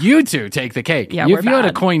 But you two take the cake. Yeah, if you had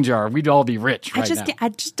a coin jar, we'd all be rich now.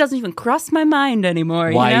 It just doesn't even cross my mind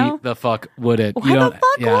anymore. Why you know? the fuck would it? Why the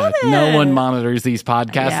fuck would it? No one monitors these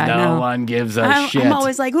podcasts. Yeah, no one gives a shit. I'm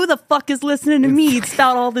always like, who the fuck is listening to me? It's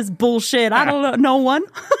about all this bullshit. I don't know. No one.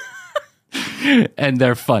 And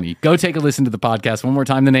they're funny. Go take a listen to the podcast. One more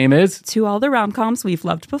time, the name is? To All the Rom-Coms We've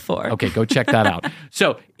Loved Before. Okay, go check that out.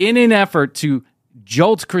 So, in an effort to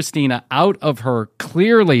jolt Christina out of her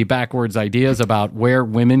clearly backwards ideas about where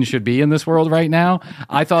women should be in this world right now,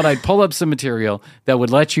 I thought I'd pull up some material that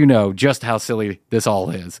would let you know just how silly this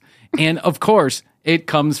all is. And, of course, it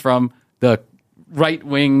comes from the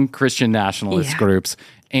right-wing Christian nationalist groups.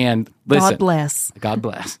 And listen. God bless. God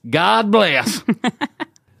bless. God bless.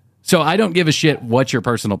 So I don't give a shit what your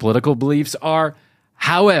personal political beliefs are.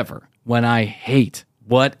 However, when I hate,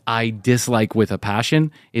 what I dislike with a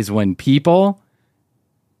passion is when people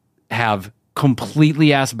have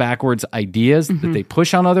completely ass backwards ideas that they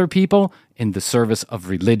push on other people in the service of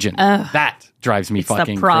religion. That drives me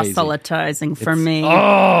fucking crazy. It's the proselytizing for me.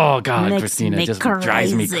 Oh, God, Makes Christina, me it just crazy.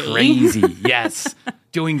 drives me crazy. Yes.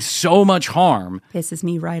 Doing so much harm. Pisses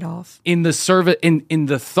me right off. In the service, in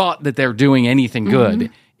the thought that they're doing anything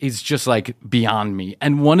good is just like beyond me.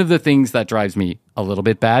 And one of the things that drives me a little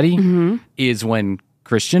bit batty is when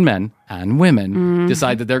Christian men and women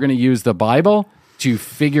decide that they're going to use the Bible to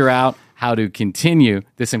figure out how to continue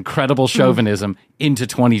this incredible chauvinism into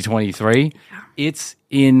 2023. It's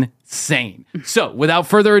insane. So, without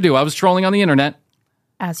further ado, I was trolling on the internet.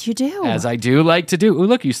 As you do. As I do like to do. Ooh,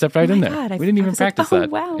 look, you stepped right in there. God, we didn't even practice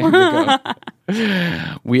that. Wow.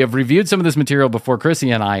 We have reviewed some of this material before,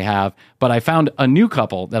 Chrissy and I have, but I found a new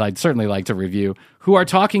couple that I'd certainly like to review who are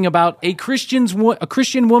talking about a Christian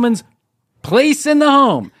woman's place in the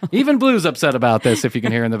home. Even Blue's upset about this, if you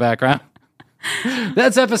can hear in the background.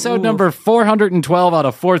 That's episode number 412 out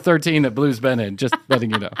of 413 that Blue's been in, just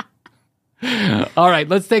letting you know. All right,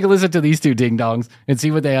 let's take a listen to these two ding-dongs and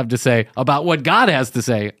see what they have to say about what God has to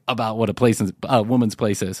say about what a woman's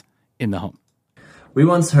place is in the home. We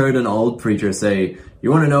once heard an old preacher say,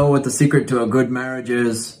 "You want to know what the secret to a good marriage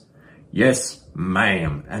is?" "Yes,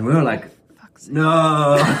 ma'am." And we were like,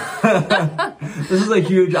 no. This is a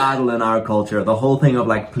huge idol in our culture. The whole thing of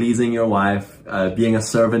like pleasing your wife, being a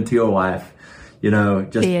servant to your wife,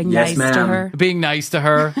 just being yes, nice ma'am. to her. Being nice to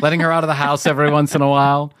her, letting her out of the house every once in a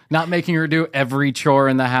while, not making her do every chore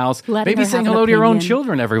in the house, Letting maybe her saying have an hello to your own opinion.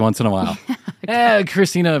 children every once in a while.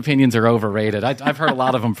 Christina, opinions are overrated. I've heard a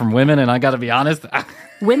lot of them from women, and I got to be honest.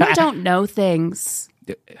 Women don't know things.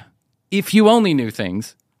 If you only knew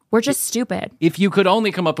things, We're just stupid. if you could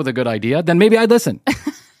only come up with a good idea, then maybe I'd listen.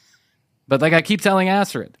 But like I keep telling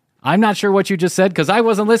Astrid, I'm not sure what you just said because I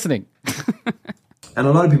wasn't listening. And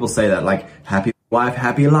a lot of people say that, like, happy wife,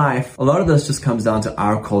 happy life. A lot of this just comes down to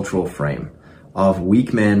our cultural frame of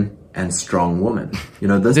weak men and strong women.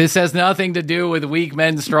 This has nothing to do with weak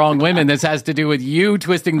men, strong women. This has to do with you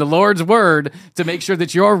twisting the Lord's word to make sure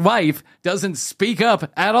that your wife doesn't speak up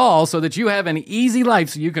at all so that you have an easy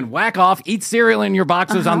life so you can whack off, eat cereal in your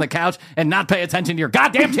boxes on the couch, and not pay attention to your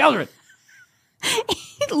goddamn children.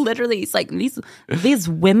 Literally, it's like these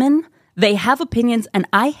women, they have opinions, and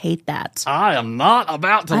I hate that. I am not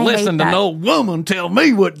about to I listen hate to that. no woman tell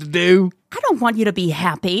me what to do. I don't want you to be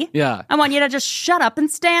happy. Yeah. I want you to just shut up and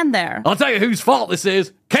stand there. I'll tell you whose fault this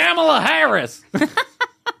is. Kamala Harris.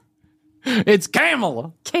 It's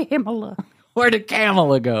Kamala. Kamala. Where did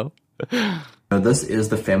Kamala go? This is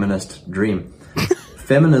the feminist dream.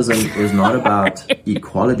 Feminism is not about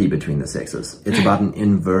equality between the sexes. It's about an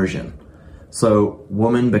inversion. So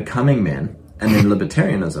women becoming men, and then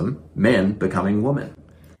libertarianism, men becoming women.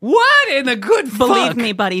 What in the good fuck? Believe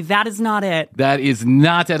me, buddy, that is not it. That is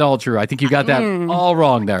not at all true. I think you got that all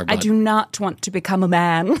wrong there, bud. I do not want to become a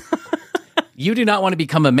man. You do not want to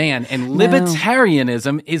become a man, and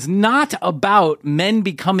libertarianism is not about men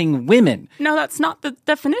becoming women. No, that's not the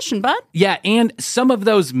definition, bud. Yeah, and some of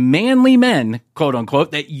those manly men, quote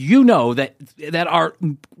unquote, that that are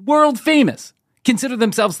world famous, consider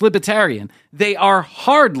themselves libertarian. They are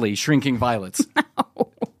hardly shrinking violets. No.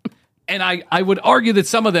 And I would argue that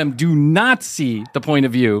some of them do not see the point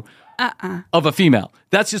of view of a female.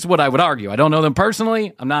 That's just what I would argue. I don't know them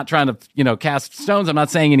personally. I'm not trying to, cast stones. I'm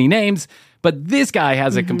not saying any names. But this guy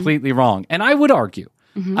has it completely wrong. And I would argue,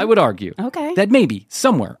 Okay. that maybe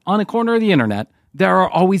somewhere on a corner of the internet, there are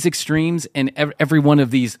always extremes in every one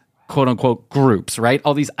of these quote unquote groups, right?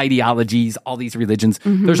 All these ideologies, all these religions.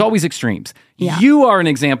 There's always extremes. Yeah. You are an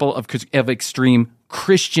example of extreme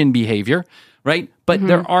Christian behavior, right? But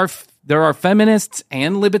there are feminists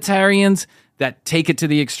and libertarians that take it to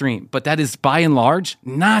the extreme. But that is by and large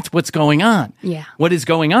not what's going on. Yeah. What is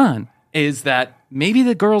going on is that maybe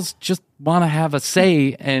the girls just want to have a say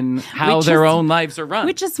in how their own lives are run.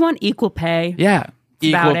 We just want equal pay. Yeah.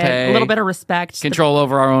 Equal pay. A little bit of respect. Control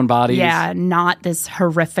over our own bodies. Yeah, not this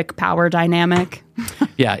horrific power dynamic.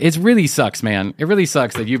 Yeah, it really sucks, man. It really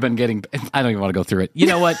sucks that you've been getting... I don't even want to go through it. You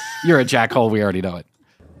know what? You're a jackhole. We already know it.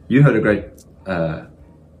 You heard a great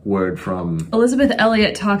word from... Elizabeth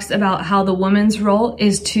Elliot talks about how the woman's role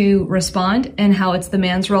is to respond and how it's the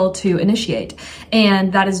man's role to initiate.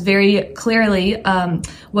 And that is very clearly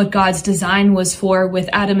what God's design was for with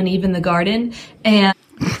Adam and Eve in the garden. And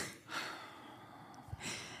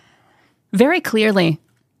Very clearly.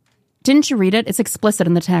 Didn't you read it? It's explicit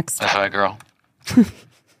in the text. That's right, girl.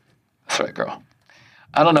 That's right, girl.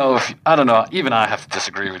 I don't know. Even I have to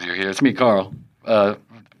disagree with you here. It's me, Carl,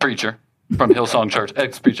 preacher from Hillsong Church,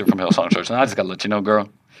 ex-preacher from Hillsong Church. And I just got to let you know, girl,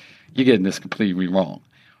 you're getting this completely wrong.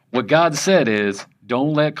 What God said is,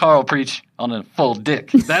 don't let Carl preach on a full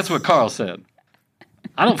dick. That's what Carl said.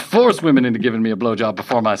 I don't force women into giving me a blowjob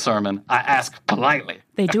before my sermon. I ask politely.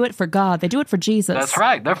 They do it for God. They do it for Jesus. That's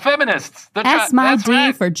right. They're feminists. S my D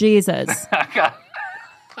right. For Jesus. I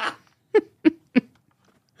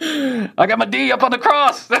got my D up on the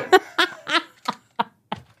cross.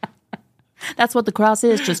 That's what the cross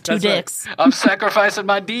is, just two dicks. Right. I'm sacrificing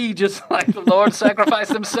my D just like the Lord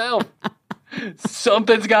sacrificed himself.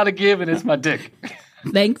 Something's got to give, and it's my dick.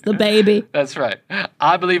 Thank the baby. That's right.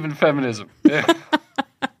 I believe in feminism.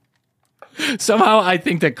 Somehow I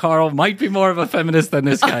think that Carl might be more of a feminist than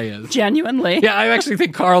this guy is. Genuinely. Yeah, I actually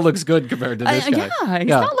think Carl looks good compared to this guy. Yeah, he's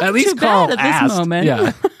not looking at least too Carl bad at asked. this moment.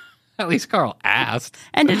 Yeah. At least Carl asked.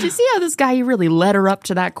 And did you see how this guy, he really led her up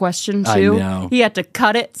to that question, too? I know. He had to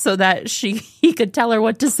cut it so that he could tell her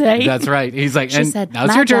what to say. That's right. He's like, she said,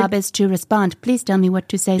 my job is to respond. Please tell me what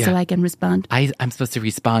to say so I can respond. I'm supposed to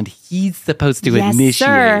respond. He's supposed to yes, initiate.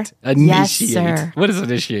 Sir. Initiate. Yes, sir. What does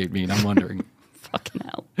initiate mean? I'm wondering. Fucking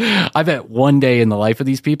hell. I bet one day in the life of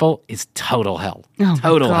these people is total hell. Oh,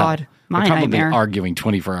 total my God. hell. My They're probably nightmare. arguing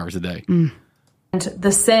 24 hours a day. And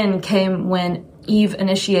the sin came when Eve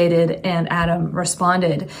initiated and Adam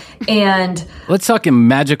responded. And let's talk a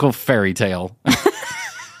magical fairy tale.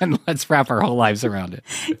 And let's wrap our whole lives around it.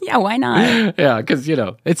 Yeah, why not? Yeah, because,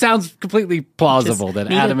 it sounds completely plausible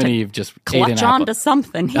that Adam and Eve just clutch on to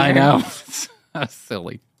something here. I know. It's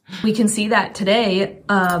silly. We can see that today,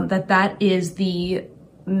 that is the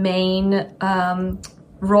main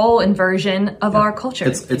role and version of our culture.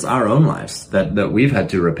 It's our own lives that we've had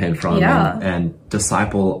to repent from and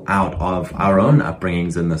disciple out of our own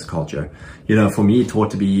upbringings in this culture. For me,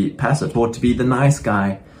 taught to be passive, taught to be the nice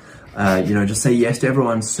guy. Just say yes to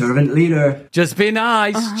everyone, servant leader. Just be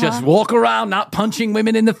nice. Just walk around not punching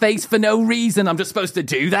women in the face for no reason. I'm just supposed to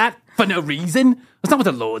do that for no reason? That's not what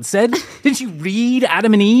the Lord said. Didn't you read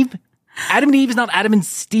Adam and Eve? Adam and Eve is not Adam and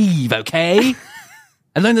Steve, okay?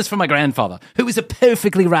 I learned this from my grandfather, who was a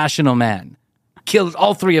perfectly rational man. Killed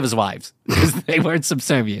all 3 of his wives because they weren't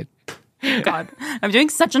subservient. God, I'm doing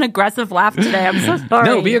such an aggressive laugh today. I'm so sorry.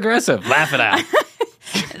 No, be aggressive. Laugh it out.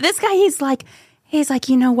 This guy, he's like,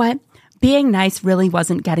 you know what? Being nice really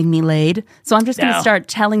wasn't getting me laid. So I'm just going to start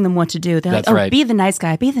telling them what to do. They're like, be the nice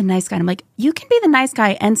guy, be the nice guy. And I'm like, you can be the nice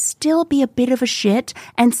guy and still be a bit of a shit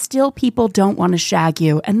and still people don't want to shag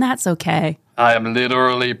you. And that's okay. I am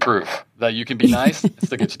literally proof that you can be nice and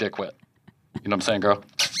still get your dick wet. You know what I'm saying, girl?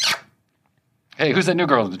 Hey, who's that new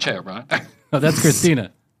girl in the chair, bro? Oh, that's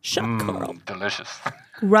Christina. Shut up, Carl. Delicious.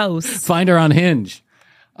 Gross. Find her on Hinge.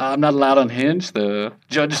 I'm not allowed on Hinge. The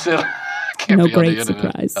judge said... No great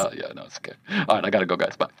surprise. Oh, yeah, no, it's okay. All right, I got to go,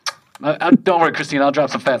 guys. Bye. Don't worry, Christine. I'll drop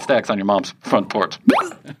some fat stacks on your mom's front porch.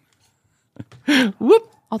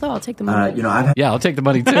 Whoop. Although I'll take the money. I'll take the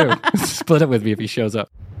money, too. Split it with me if he shows up.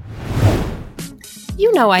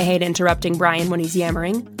 You know I hate interrupting Brian when he's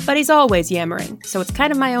yammering, but he's always yammering, so it's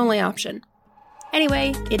kind of my only option.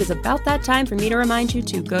 Anyway, it is about that time for me to remind you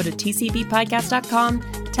to go to tcbpodcast.com,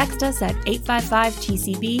 text us at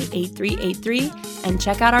 855-TCB-8383, and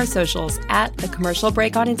check out our socials at The Commercial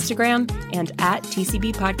Break on Instagram and at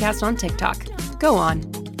TCB Podcast on TikTok. Go on.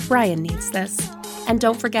 Brian needs this. And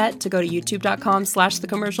don't forget to go to youtube.com/The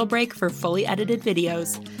Commercial Break for fully edited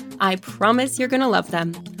videos. I promise you're going to love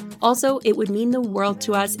them. Also, it would mean the world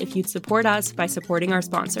to us if you'd support us by supporting our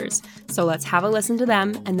sponsors. So let's have a listen to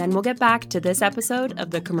them, and then we'll get back to this episode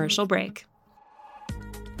of The Commercial Break.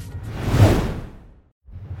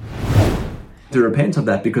 To repent of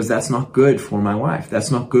that because that's not good for my wife.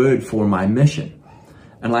 That's not good for my mission.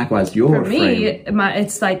 And likewise, your For me,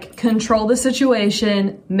 it's like control the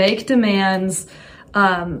situation, make demands,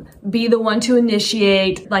 be the one to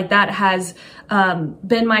initiate. Like that has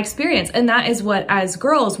been my experience. And that is what, as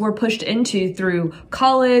girls, we're pushed into through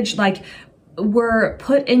college. Like we're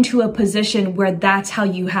put into a position where that's how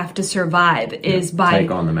you have to survive is by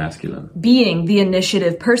take on the masculine, being the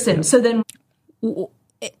initiative person. Yeah. So then... Where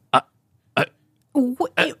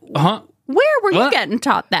were you getting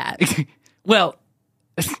taught that? Well...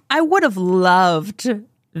 I would have loved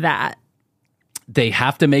that. They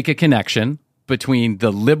have to make a connection between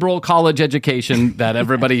the liberal college education that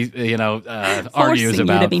everybody, argues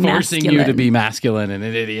about, forcing you to be masculine and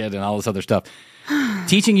an idiot and all this other stuff.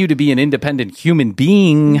 Teaching you to be an independent human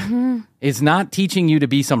being is not teaching you to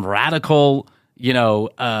be some radical,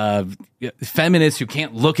 feminist who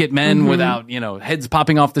can't look at men without, heads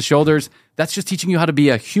popping off the shoulders. That's just teaching you how to be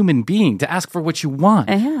a human being, to ask for what you want,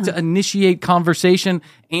 to initiate conversation,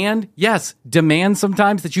 and yes, demand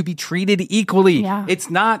sometimes that you be treated equally. Yeah. It's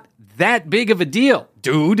not that big of a deal,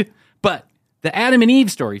 dude, but The Adam and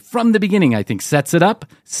Eve story from the beginning, I think, sets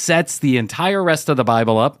the entire rest of the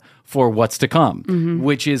Bible up for what's to come,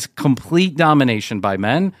 which is complete domination by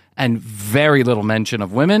men and very little mention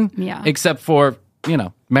of women, except for,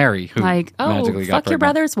 Mary, who magically got fuck your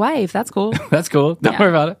brother's wife. That's cool. That's cool. Don't worry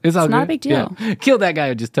about it. It's all good. Not a big deal. Yeah. Kill that guy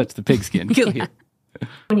who just touched the pigskin. Kill you.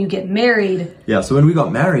 When you get married. Yeah, so when we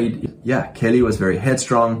got married, Kelly was very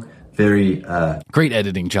headstrong, very... Great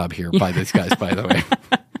editing job here by these guys, by the way.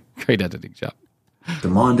 Great editing job.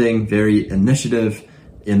 Demanding, very initiative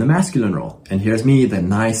in the masculine role. And here's me, the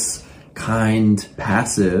nice, kind,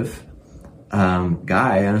 passive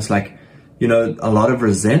guy. And it's like, a lot of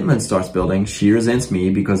resentment starts building. She resents me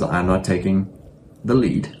because I'm not taking the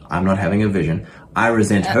lead. I'm not having a vision. I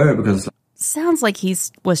resent her because... Sounds like he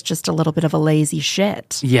was just a little bit of a lazy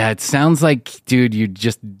shit. Yeah, it sounds like, dude, you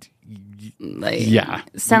just...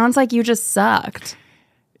 Sounds like you just sucked.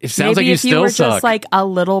 It sounds like you still suck. Maybe if you were just like a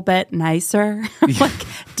little bit nicer, like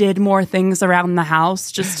did more things around the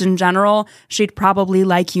house, just in general, she'd probably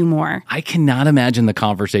like you more. I cannot imagine the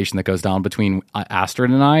conversation that goes down between Astrid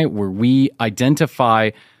and I, where we identify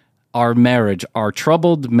our marriage, our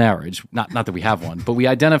troubled marriage, not that we have one, but we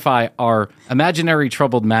identify our imaginary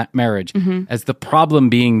troubled marriage as the problem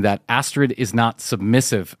being that Astrid is not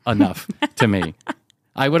submissive enough to me.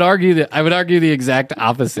 I would argue the exact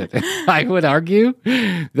opposite. I would argue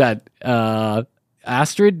that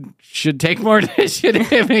Astrid should take more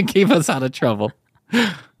initiative and keep us out of trouble.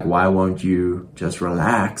 Why won't you just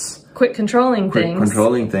relax? Quit controlling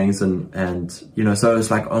things. And so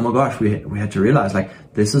it's like, oh my gosh, we had to realize,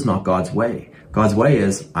 like, this is not God's way. God's way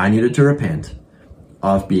is I needed to repent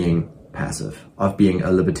of being passive, of being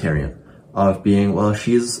a libertarian, of being, well,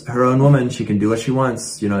 she's her own woman. She can do what she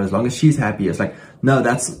wants, as long as she's happy. It's like, no,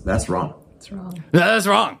 that's wrong. It's wrong. That's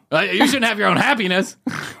wrong. You shouldn't have your own happiness.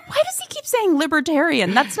 Why does he keep saying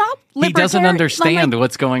libertarian? That's not libertarian. He doesn't understand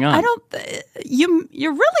what's going on.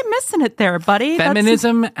 You're really missing it there, buddy.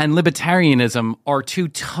 Feminism and libertarianism are two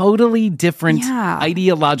totally different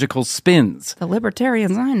ideological spins. The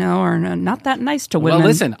libertarians I know are not that nice to women. Well,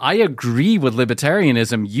 listen, I agree with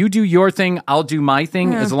libertarianism. You do your thing, I'll do my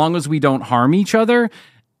thing, as long as we don't harm each other.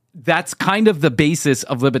 That's kind of the basis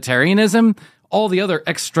of libertarianism. All the other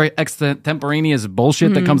extemporaneous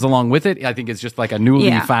bullshit that comes along with it, I think is just like a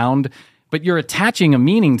newly found. But you're attaching a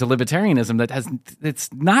meaning to libertarianism it's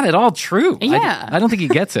not at all true. Yeah. I don't think he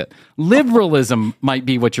gets it. Liberalism might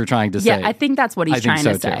be what you're trying to say. Yeah, I think that's what he's trying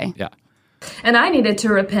to say. Too. Yeah. And I needed to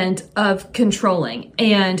repent of controlling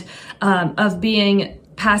and of being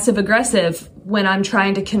passive aggressive when I'm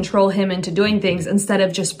trying to control him into doing things instead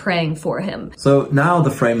of just praying for him. So now the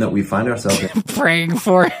frame that we find ourselves in. Praying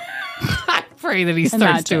for him. I pray that he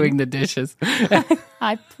starts doing the dishes.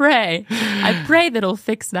 I pray that he'll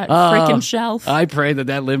fix that freaking shelf. I pray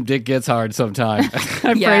that limp dick gets hard sometime.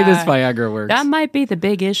 I pray this Viagra works. That might be the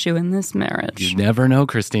big issue in this marriage. You never know,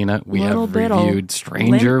 Christina. We have reviewed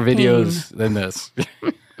stranger videos than this.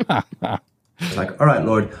 It's like, all right,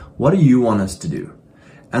 Lord, what do you want us to do?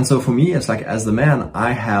 And so for me, it's like, as the man,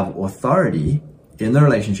 I have authority in the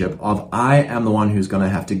relationship of I am the one who's going to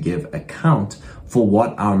have to give account for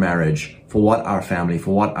what our marriage, for what our family,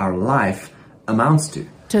 for what our life amounts to.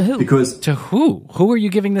 To who? Because to who? Who are you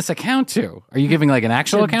giving this account to? Are you giving like an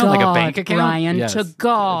actual account, God, like a bank account? Ryan, yes. To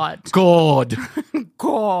God. God.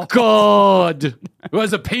 God. God. Who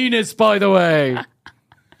has a penis, by the way?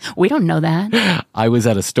 We don't know that. I was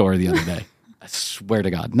at a store the other day. I swear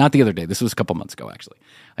to God. Not the other day. This was a couple months ago, actually.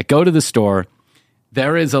 I go to the store.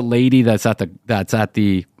 There is a lady that's at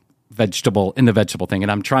the vegetable thing,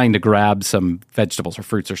 and I'm trying to grab some vegetables or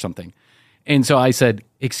fruits or something. And so I said,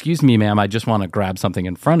 "Excuse me, ma'am, I just want to grab something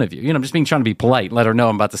in front of you." I'm just trying to be polite, let her know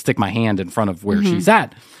I'm about to stick my hand in front of where she's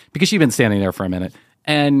at, because she'd been standing there for a minute.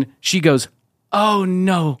 And she goes, "Oh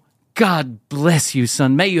no, God bless you,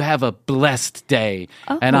 son. May you have a blessed day."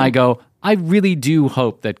 Oh. And I go, "I really do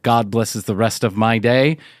hope that God blesses the rest of my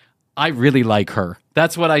day. I really like her."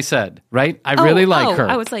 That's what I said, right? I really like her.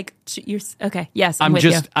 I was like, "You're okay." Yes, I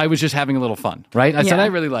was just having a little fun, right? I said, "I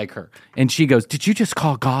really like her," and she goes, "Did you just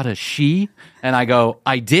call God a she?" And I go,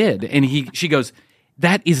 "I did." And she goes,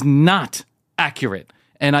 "That is not accurate."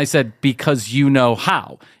 And I said, "Because you know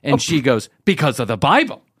how." And she goes, "Because of the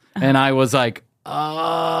Bible." And I was like,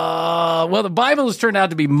 well, the Bible has turned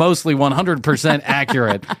out to be mostly 100%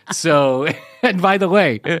 accurate. So, and by the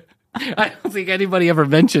way, I don't think anybody ever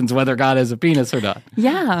mentions whether God has a penis or not.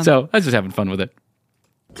 Yeah. So I was just having fun with it.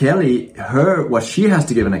 Kelly, what she has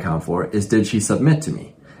to give an account for is, did she submit to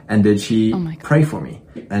me? And did she pray for me?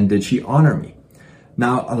 And did she honor me?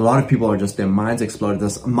 Now, a lot of people are just, their minds exploded at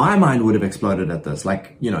this. My mind would have exploded at this.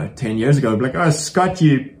 10 years ago, I'd be like, "Oh, Scott,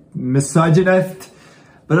 you misogynist.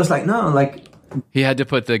 But it's like, no, like... He had to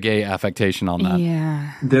put the gay affectation on that.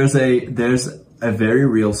 Yeah. There's a very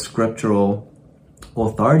real scriptural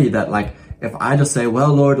authority that, like, if I just say,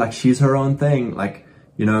 well, Lord, like, she's her own thing, like,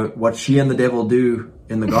 you know, what she and the devil do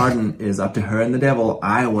in the garden is up to her and the devil.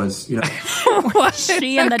 I was, you know... What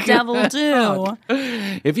she and the devil do.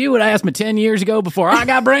 If you would have asked me 10 years ago before I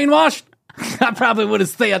got brainwashed, I probably would have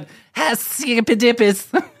said,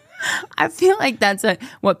 "Haskipidipis." I feel like that's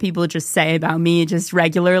what people just say about me just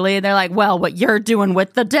regularly. They're like, well, what you're doing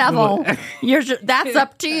with the devil, that's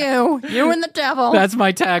up to you. You and the devil. That's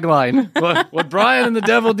my tagline. What Brian and the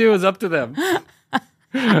devil do is up to them.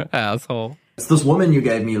 Asshole. It's this woman you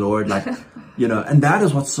gave me, Lord, like, you know, and that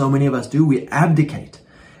is what so many of us do. We abdicate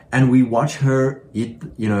and we watch her eat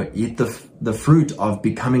the fruit of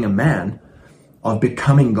becoming a man, of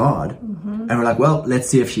becoming God. Mm-hmm. And we're like, well, let's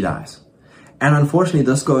see if she dies. And unfortunately,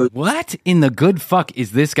 this goes... What in the good fuck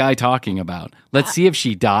is this guy talking about? Let's see if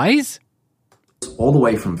she dies? All the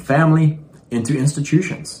way from family into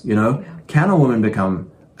institutions, you know? Can a woman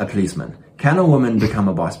become a policeman? Can a woman become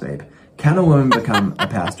a boss babe? Can a woman become a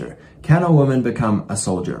pastor? Can a woman become a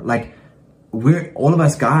soldier? Like, all of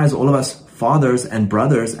us guys, all of us fathers and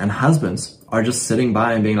brothers and husbands are just sitting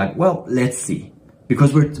by and being like, well, let's see.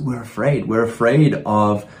 Because we're afraid. We're afraid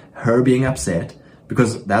of her being upset.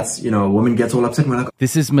 Because that's, you know, a woman gets all upset and we're like...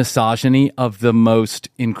 This is misogyny of the most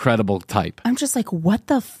incredible type. I'm just like, what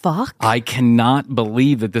the fuck? I cannot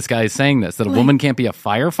believe that this guy is saying this. That a woman can't be a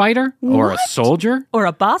firefighter? Or a soldier? Or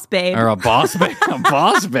a boss babe. Or a boss babe. A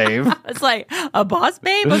boss babe. It's like, a boss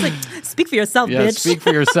babe? I was like, speak for yourself, bitch. Speak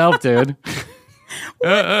for yourself, dude.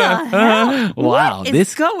 What the hell? Wow. What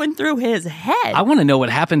is going through his head? I want to know what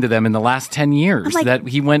happened to them in the last 10 years. Like, that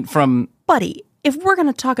he went from... Buddy, if we're going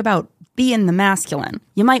to talk about being the masculine,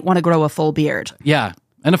 you might want to grow a full beard. Yeah,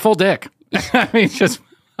 and a full dick. I mean, just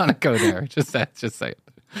want to go there. Just say it.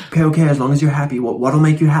 Okay, as long as you're happy, what'll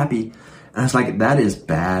make you happy? And it's like, that is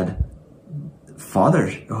bad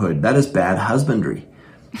fatherhood. That is bad husbandry.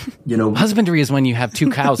 You know, husbandry is when you have two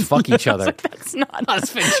cows fuck each other. Like, that's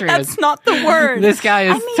not the word. This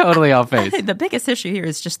guy is totally off base. The biggest issue here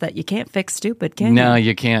is just that you can't fix stupid, can you? No,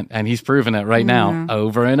 you can't. And he's proven it right now,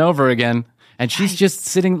 over and over again. And she's just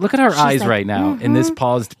sitting, look at her eyes like, right now in this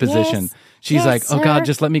paused position. Yes, she's like, oh God,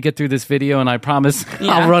 just let me get through this video and I promise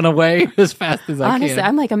I'll run away as fast as I can. Honestly,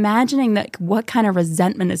 I'm like imagining that what kind of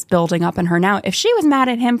resentment is building up in her now. If she was mad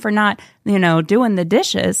at him for not, you know, doing the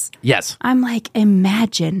dishes. Yes. I'm like,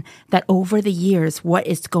 imagine that over the years, what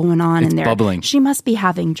is going on in there. Bubbling. She must be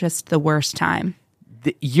having just the worst time.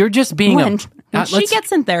 You're just being when she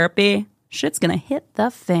gets in therapy, shit's gonna hit the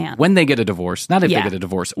fan. When they get a divorce. Not if they get a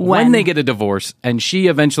divorce. When they get a divorce and she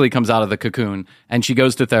eventually comes out of the cocoon and she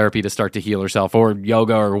goes to therapy to start to heal herself or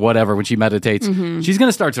yoga or whatever when she meditates, she's going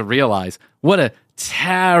to start to realize what a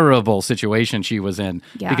terrible situation she was in.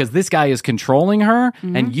 Yeah. Because this guy is controlling her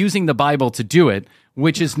and using the Bible to do it,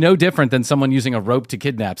 which is no different than someone using a rope to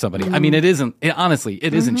kidnap somebody. I mean, it isn't. Honestly,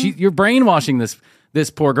 it isn't. You're brainwashing this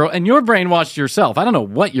poor girl, and you're brainwashed yourself. I don't know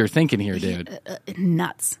what you're thinking here, dude.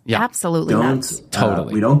 Nuts. Yeah. Absolutely nuts.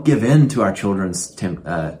 Totally. We don't give in to our children's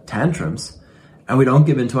tantrums, and we don't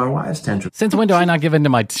give in to our wives' tantrums. Since when do I not give in to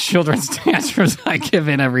my children's tantrums? I give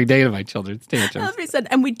in every day to my children's tantrums. That's what he said.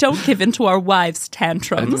 And we don't give in to our wives'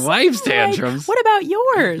 tantrums. Wives' tantrums? Like, what about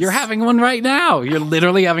yours? You're having one right now. You're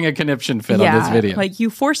literally having a conniption fit on this video. Like you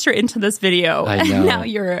forced her into this video, I know. And now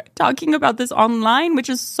you're talking about this online, which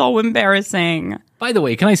is so embarrassing. By the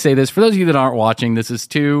way, can I say this? For those of you that aren't watching, this is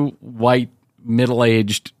two white,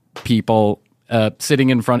 middle-aged people sitting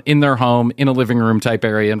in their home, in a living room type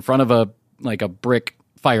area, in front of a brick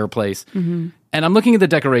fireplace. And I'm looking at the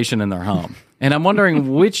decoration in their home. And I'm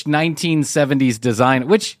wondering which 1970s design,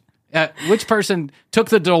 which person took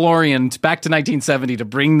the DeLorean back to 1970 to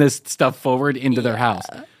bring this stuff forward into their house.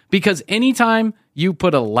 Because anytime you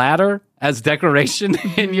put a ladder as decoration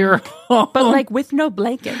in your home. But like with no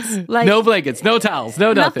blankets. Like no blankets, no towels,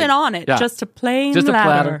 no nothing. Nothing on it. Yeah. Just a plain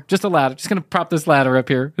ladder. Just a ladder. Just going to prop this ladder up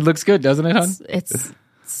here. It looks good, doesn't it, hon?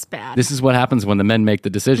 It's bad. This is what happens when the men make the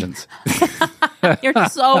decisions. You're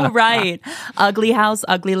so right. Ugly house,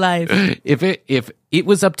 ugly life. If it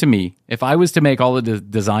was up to me, if I was to make all the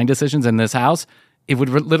design decisions in this house, it would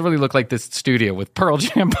literally look like this studio with Pearl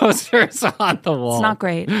Jam posters on the wall. It's not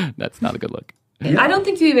great. That's not a good look. I don't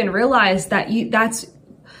think you even realize that you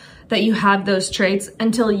have those traits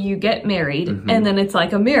until you get married, and then it's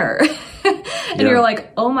like a mirror. And you're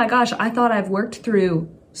like, oh my gosh, I thought I've worked through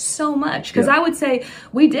so much, because I would say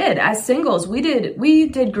we did, as singles, we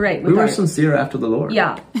did great. We were sincere after the Lord.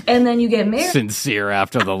 Yeah. And then you get married. Sincere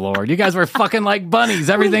after the Lord. You guys were fucking like bunnies.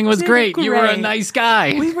 Everything was great. You were a nice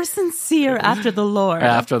guy. We were sincere after the Lord.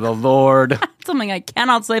 After the Lord. Something I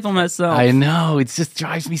cannot say for myself. I know. It just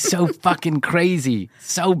drives me so fucking crazy.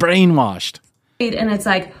 So brainwashed. And it's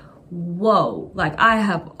like, whoa, like I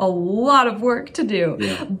have a lot of work to do.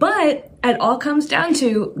 Yeah. But it all comes down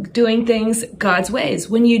to doing things God's ways.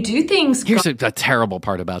 When you do things... Here's a terrible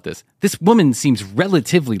part about this. This woman seems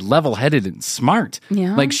relatively level-headed and smart.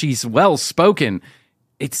 Yeah. Like she's well-spoken.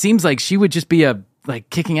 It seems like she would just be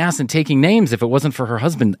kicking ass and taking names if it wasn't for her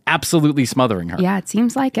husband absolutely smothering her. Yeah, it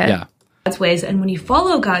seems like it. Yeah. God's ways, and when you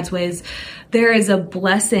follow God's ways, there is a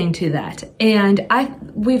blessing to that. And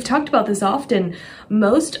we've talked about this often.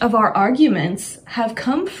 Most of our arguments have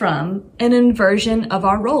come from an inversion of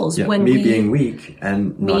our roles. Yeah, when being weak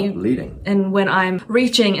and not leading, and when I'm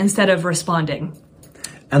reaching instead of responding.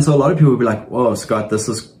 And so a lot of people will be like, "Whoa, Scott, this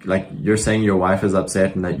is like you're saying your wife is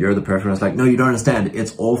upset and that you're the perfect." It's like, no, you don't understand.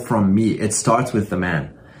 It's all from me. It starts with the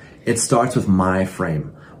man. It starts with my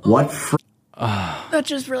frame. That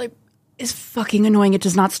just really is fucking annoying. It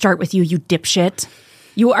does not start with you, you dipshit.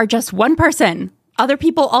 You are just one person. Other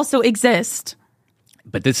people also exist.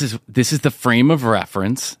 But this is the frame of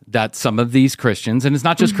reference that some of these Christians, and it's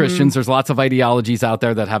not just Christians, there's lots of ideologies out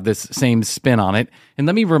there that have this same spin on it. And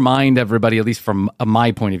let me remind everybody, at least from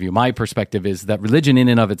my point of view, my perspective is that religion in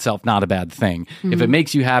and of itself, not a bad thing. If it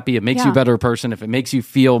makes you happy, it makes you a better person. If it makes you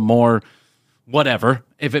feel more whatever,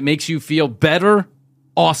 if it makes you feel better,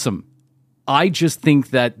 awesome. I just think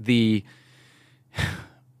that the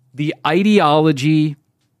ideology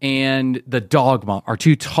and the dogma are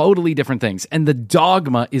two totally different things. And the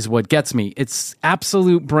dogma is what gets me. It's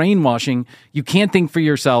absolute brainwashing. You can't think for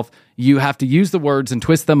yourself. You have to use the words and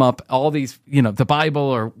twist them up. All these, the Bible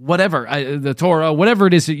or whatever, the Torah, whatever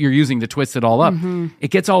it is that you're using to twist it all up. It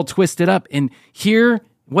gets all twisted up. And here,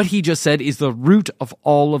 what he just said is the root of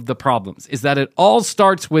all of the problems, is that it all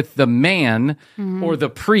starts with the man or the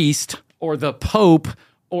priest or the pope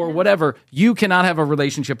or whatever. You cannot have a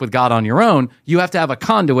relationship with God on your own. You have to have a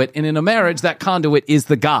conduit. And in a marriage, that conduit is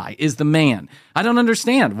the guy, is the man. I don't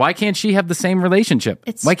understand. Why can't she have the same relationship?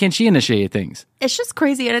 Why can't she initiate things? It's just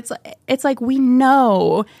crazy. And it's like we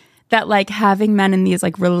know that like having men in these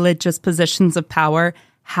like religious positions of power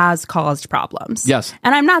has caused problems. Yes.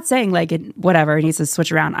 And I'm not saying like it needs to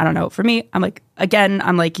switch around. I don't know. For me, I'm like,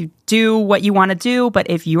 you do what you want to do, but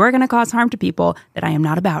if you are going to cause harm to people, then I am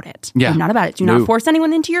not about it. Yeah. I'm not about it. Do not force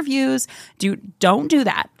anyone into your views. Don't do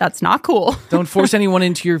that. That's not cool. Don't force anyone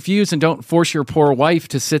into your views, and don't force your poor wife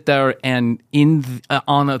to sit there and in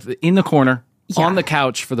the corner on the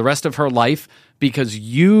couch for the rest of her life because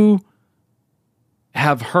you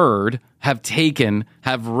have heard, have taken,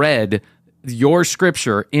 have read your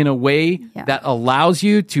scripture in a way that allows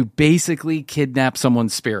you to basically kidnap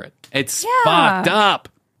someone's spirit. It's fucked up.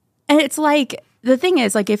 And it's like, the thing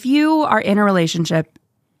is, like, if you are in a relationship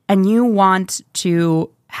and you want to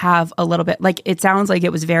have a little bit, like, it sounds like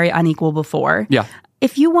it was very unequal before. Yeah.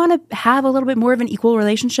 If you want to have a little bit more of an equal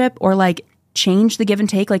relationship or like change the give and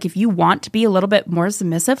take, like if you want to be a little bit more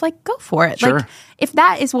submissive, like go for it. Sure. Like if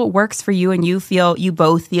that is what works for you and you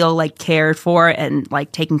both feel like cared for and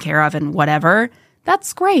like taken care of and whatever,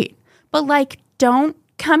 that's great. But like don't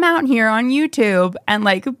come out here on YouTube and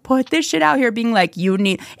like put this shit out here being like,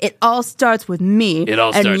 it all starts with me. It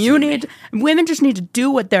all starts with me. Women just need to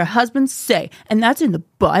do what their husbands say. And that's in the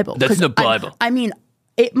Bible. That's in the Bible. I mean,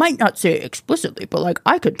 it might not say it explicitly, but like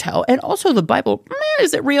I could tell. And also the Bible,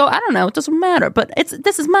 is it real? I don't know. It doesn't matter. But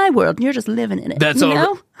this is my world. And you're just living in it. That's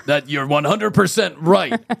all. That you're 100%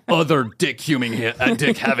 right. Other dick having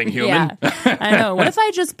human. Yeah, I know. What if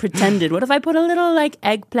I just pretended? What if I put a little like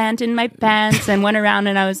eggplant in my pants and went around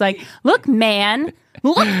and I was like, look, man.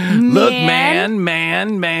 Look, man.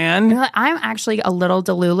 I'm actually a little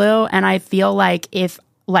delulu, and I feel like if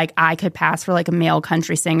like I could pass for like a male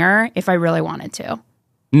country singer if I really wanted to.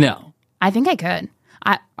 No. I think I could.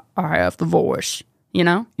 I have the voice, you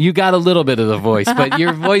know? You got a little bit of the voice, but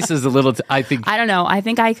your voice is a little, I don't know. I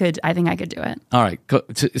think I could do it. All right.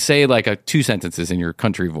 Say like 2 sentences in your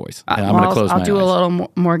country voice. And I'm going to close my eyes. I'll do a little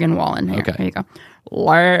Morgan Wallen here. Okay. Here you go.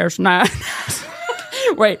 Last night.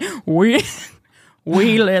 Wait, we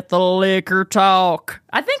let the liquor talk.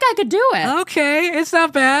 I think I could do it. Okay, it's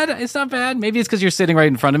not bad. Maybe it's because you're sitting right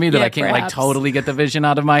in front of me that I can't like totally get the vision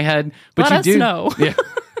out of my head. But Let you us do. Know. Yeah.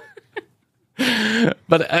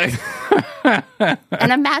 But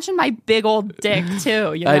and imagine my big old dick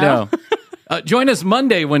too. You know? I know. Join us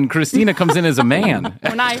Monday when Christina comes in as a man.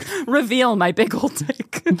 When I reveal my big old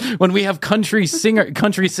dick. When we have country singer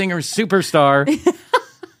superstar,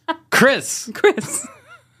 Chris.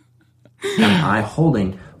 Am I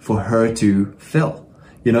holding for her to fill?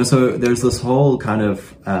 You know, so there's this whole kind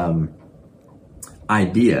of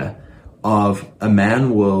idea of a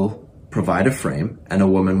man will provide a frame and a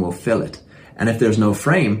woman will fill it. And if there's no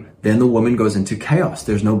frame, then the woman goes into chaos.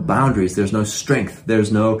 There's no boundaries. There's no strength.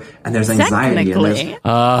 There's anxiety. Technically,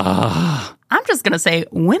 I'm just going to say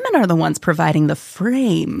women are the ones providing the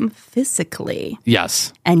frame physically.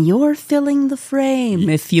 Yes. And you're filling the frame,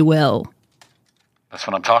 if you will. That's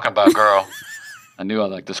what I'm talking about, girl. I knew I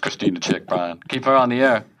liked this Christina chick, Brian. Keep her on the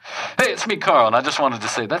air. Hey, it's me, Carl, and I just wanted to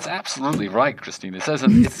say that's absolutely right, Christina. It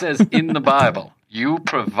says in the Bible, you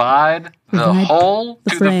provide the hole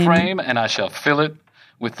to the frame, and I shall fill it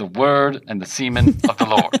with the word and the semen of the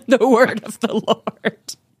Lord. The word of the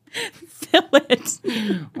Lord. Fill it.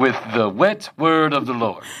 With the wet word of the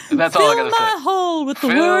Lord. That's all I got to say. Fill my hole with the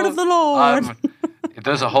word of the Lord. If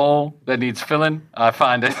there's a hole that needs filling, I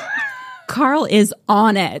find it. Carl is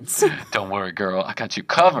on it. Don't worry, girl. I got you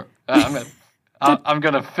covered. I'm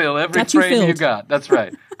going to fill every frame you got. That's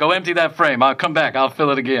right. Go empty that frame. I'll come back. I'll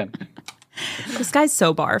fill it again. This guy's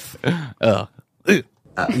so barf.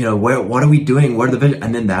 What are we doing? What are the vision?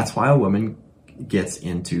 And then that's why a woman gets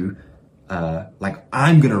into, I'm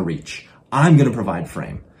going to reach. I'm going to provide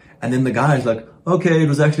frame. And then the guy's like, okay, it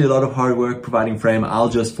was actually a lot of hard work providing frame. I'll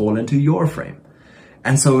just fall into your frame.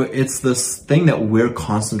 And so it's this thing that we're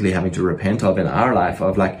constantly having to repent of in our life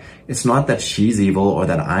of it's not that she's evil or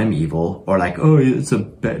that I'm evil or it's a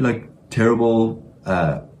terrible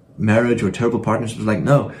marriage or terrible partnership. It's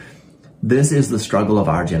no, this is the struggle of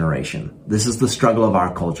our generation. This is the struggle of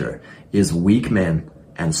our culture is weak men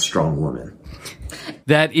and strong women.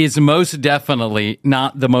 That is most definitely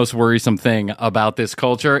not the most worrisome thing about this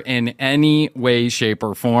culture in any way, shape,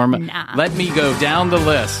 or form. Nah. Let me go down the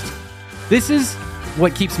list. This is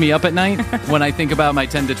what keeps me up at night when I think about my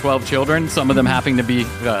 10 to 12 children, some of them having to be,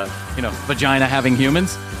 vagina-having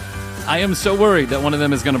humans. I am so worried that one of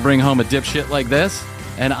them is going to bring home a dipshit like this,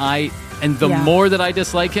 and the more that I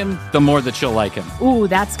dislike him, the more that she'll like him. Ooh,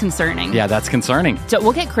 that's concerning. Yeah, that's concerning. So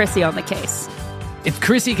we'll get Chrissy on the case. If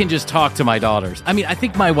Chrissy can just talk to my daughters. I mean, I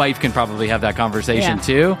think my wife can probably have that conversation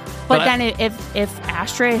too. But then if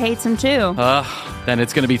Astrid hates him too. Then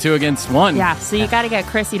it's going to be 2 against 1. Yeah, so you got to get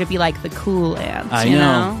Chrissy to be like the cool aunt. I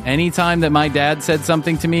know. Anytime that my dad said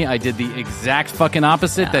something to me, I did the exact fucking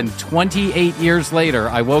opposite. Yeah. Then 28 years later,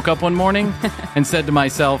 I woke up one morning and said to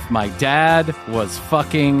myself, my dad was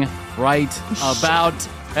fucking right about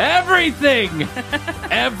everything.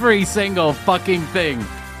 Every single fucking thing.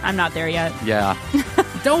 I'm not there yet. Yeah.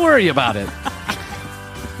 Don't worry about it.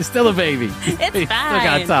 You're still a baby. It's fine. Still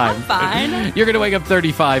got time. I'm fine. You're going to wake up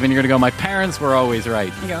 35 and you're going to go, my parents were always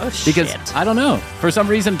right. You go, oh, shit. Because, I don't know, for some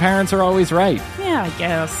reason, parents are always right. Yeah, I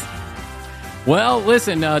guess. Well,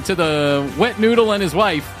 listen, to the wet noodle and his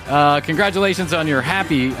wife, congratulations on your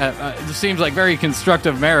happy, it seems like very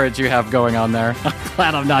constructive marriage you have going on there. I'm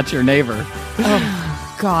glad I'm not your neighbor.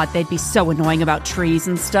 Oh, God, they'd be so annoying about trees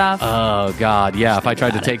and stuff. Oh, God, yeah, if I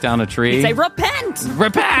tried to take down a tree. You'd say, repent!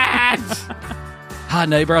 Repent! Hi,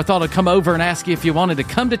 neighbor, I thought I'd come over and ask you if you wanted to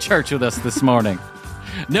come to church with us this morning.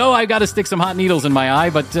 No, I got to stick some hot needles in my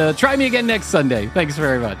eye, but try me again next Sunday. Thanks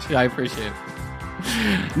very much. I appreciate it.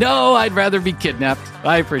 No, I'd rather be kidnapped.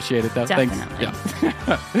 I appreciate it, though. Definitely. Thanks.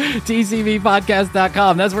 Yeah.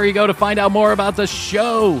 TCBpodcast.com. That's where you go to find out more about the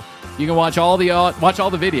show. You can watch all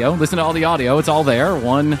the video, listen to all the audio. It's all there.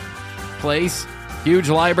 One place. Huge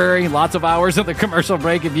library, lots of hours of the commercial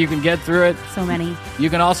break if you can get through it. So many.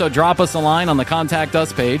 You can also drop us a line on the Contact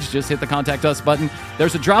Us page. Just hit the Contact Us button.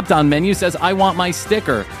 There's a drop-down menu that says, I want my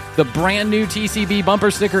sticker. The brand new TCB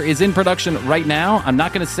bumper sticker is in production right now. I'm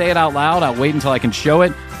not going to say it out loud. I'll wait until I can show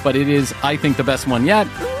it. But it is, I think, the best one yet.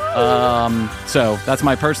 So that's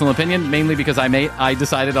my personal opinion, mainly because I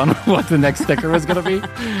decided on what the next sticker was going to be.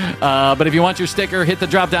 But if you want your sticker, hit the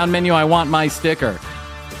drop-down menu. I want my sticker.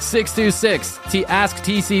 626 Ask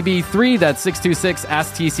TCB3. That's 626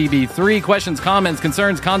 Ask TCB3. Questions, comments,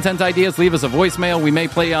 concerns, content ideas. Leave us a voicemail. We may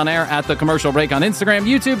play on air at The Commercial Break on Instagram,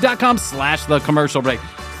 youtube.com/The Commercial Break,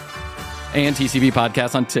 and TCB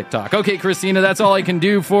Podcast on TikTok. Okay, Christina, that's all I can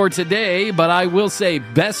do for today, but I will say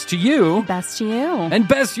best to you. Best to you. And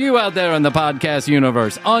best you out there in the podcast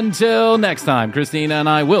universe. Until next time, Christina and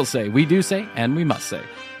I will say, we do say, and we must say,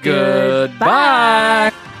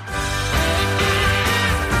 goodbye.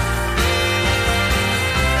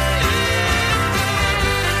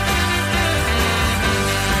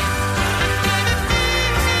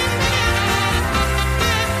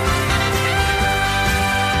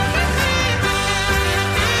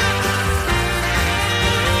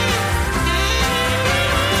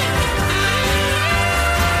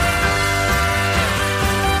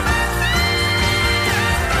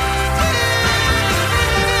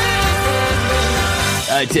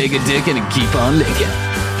 I take a dick and keep on licking.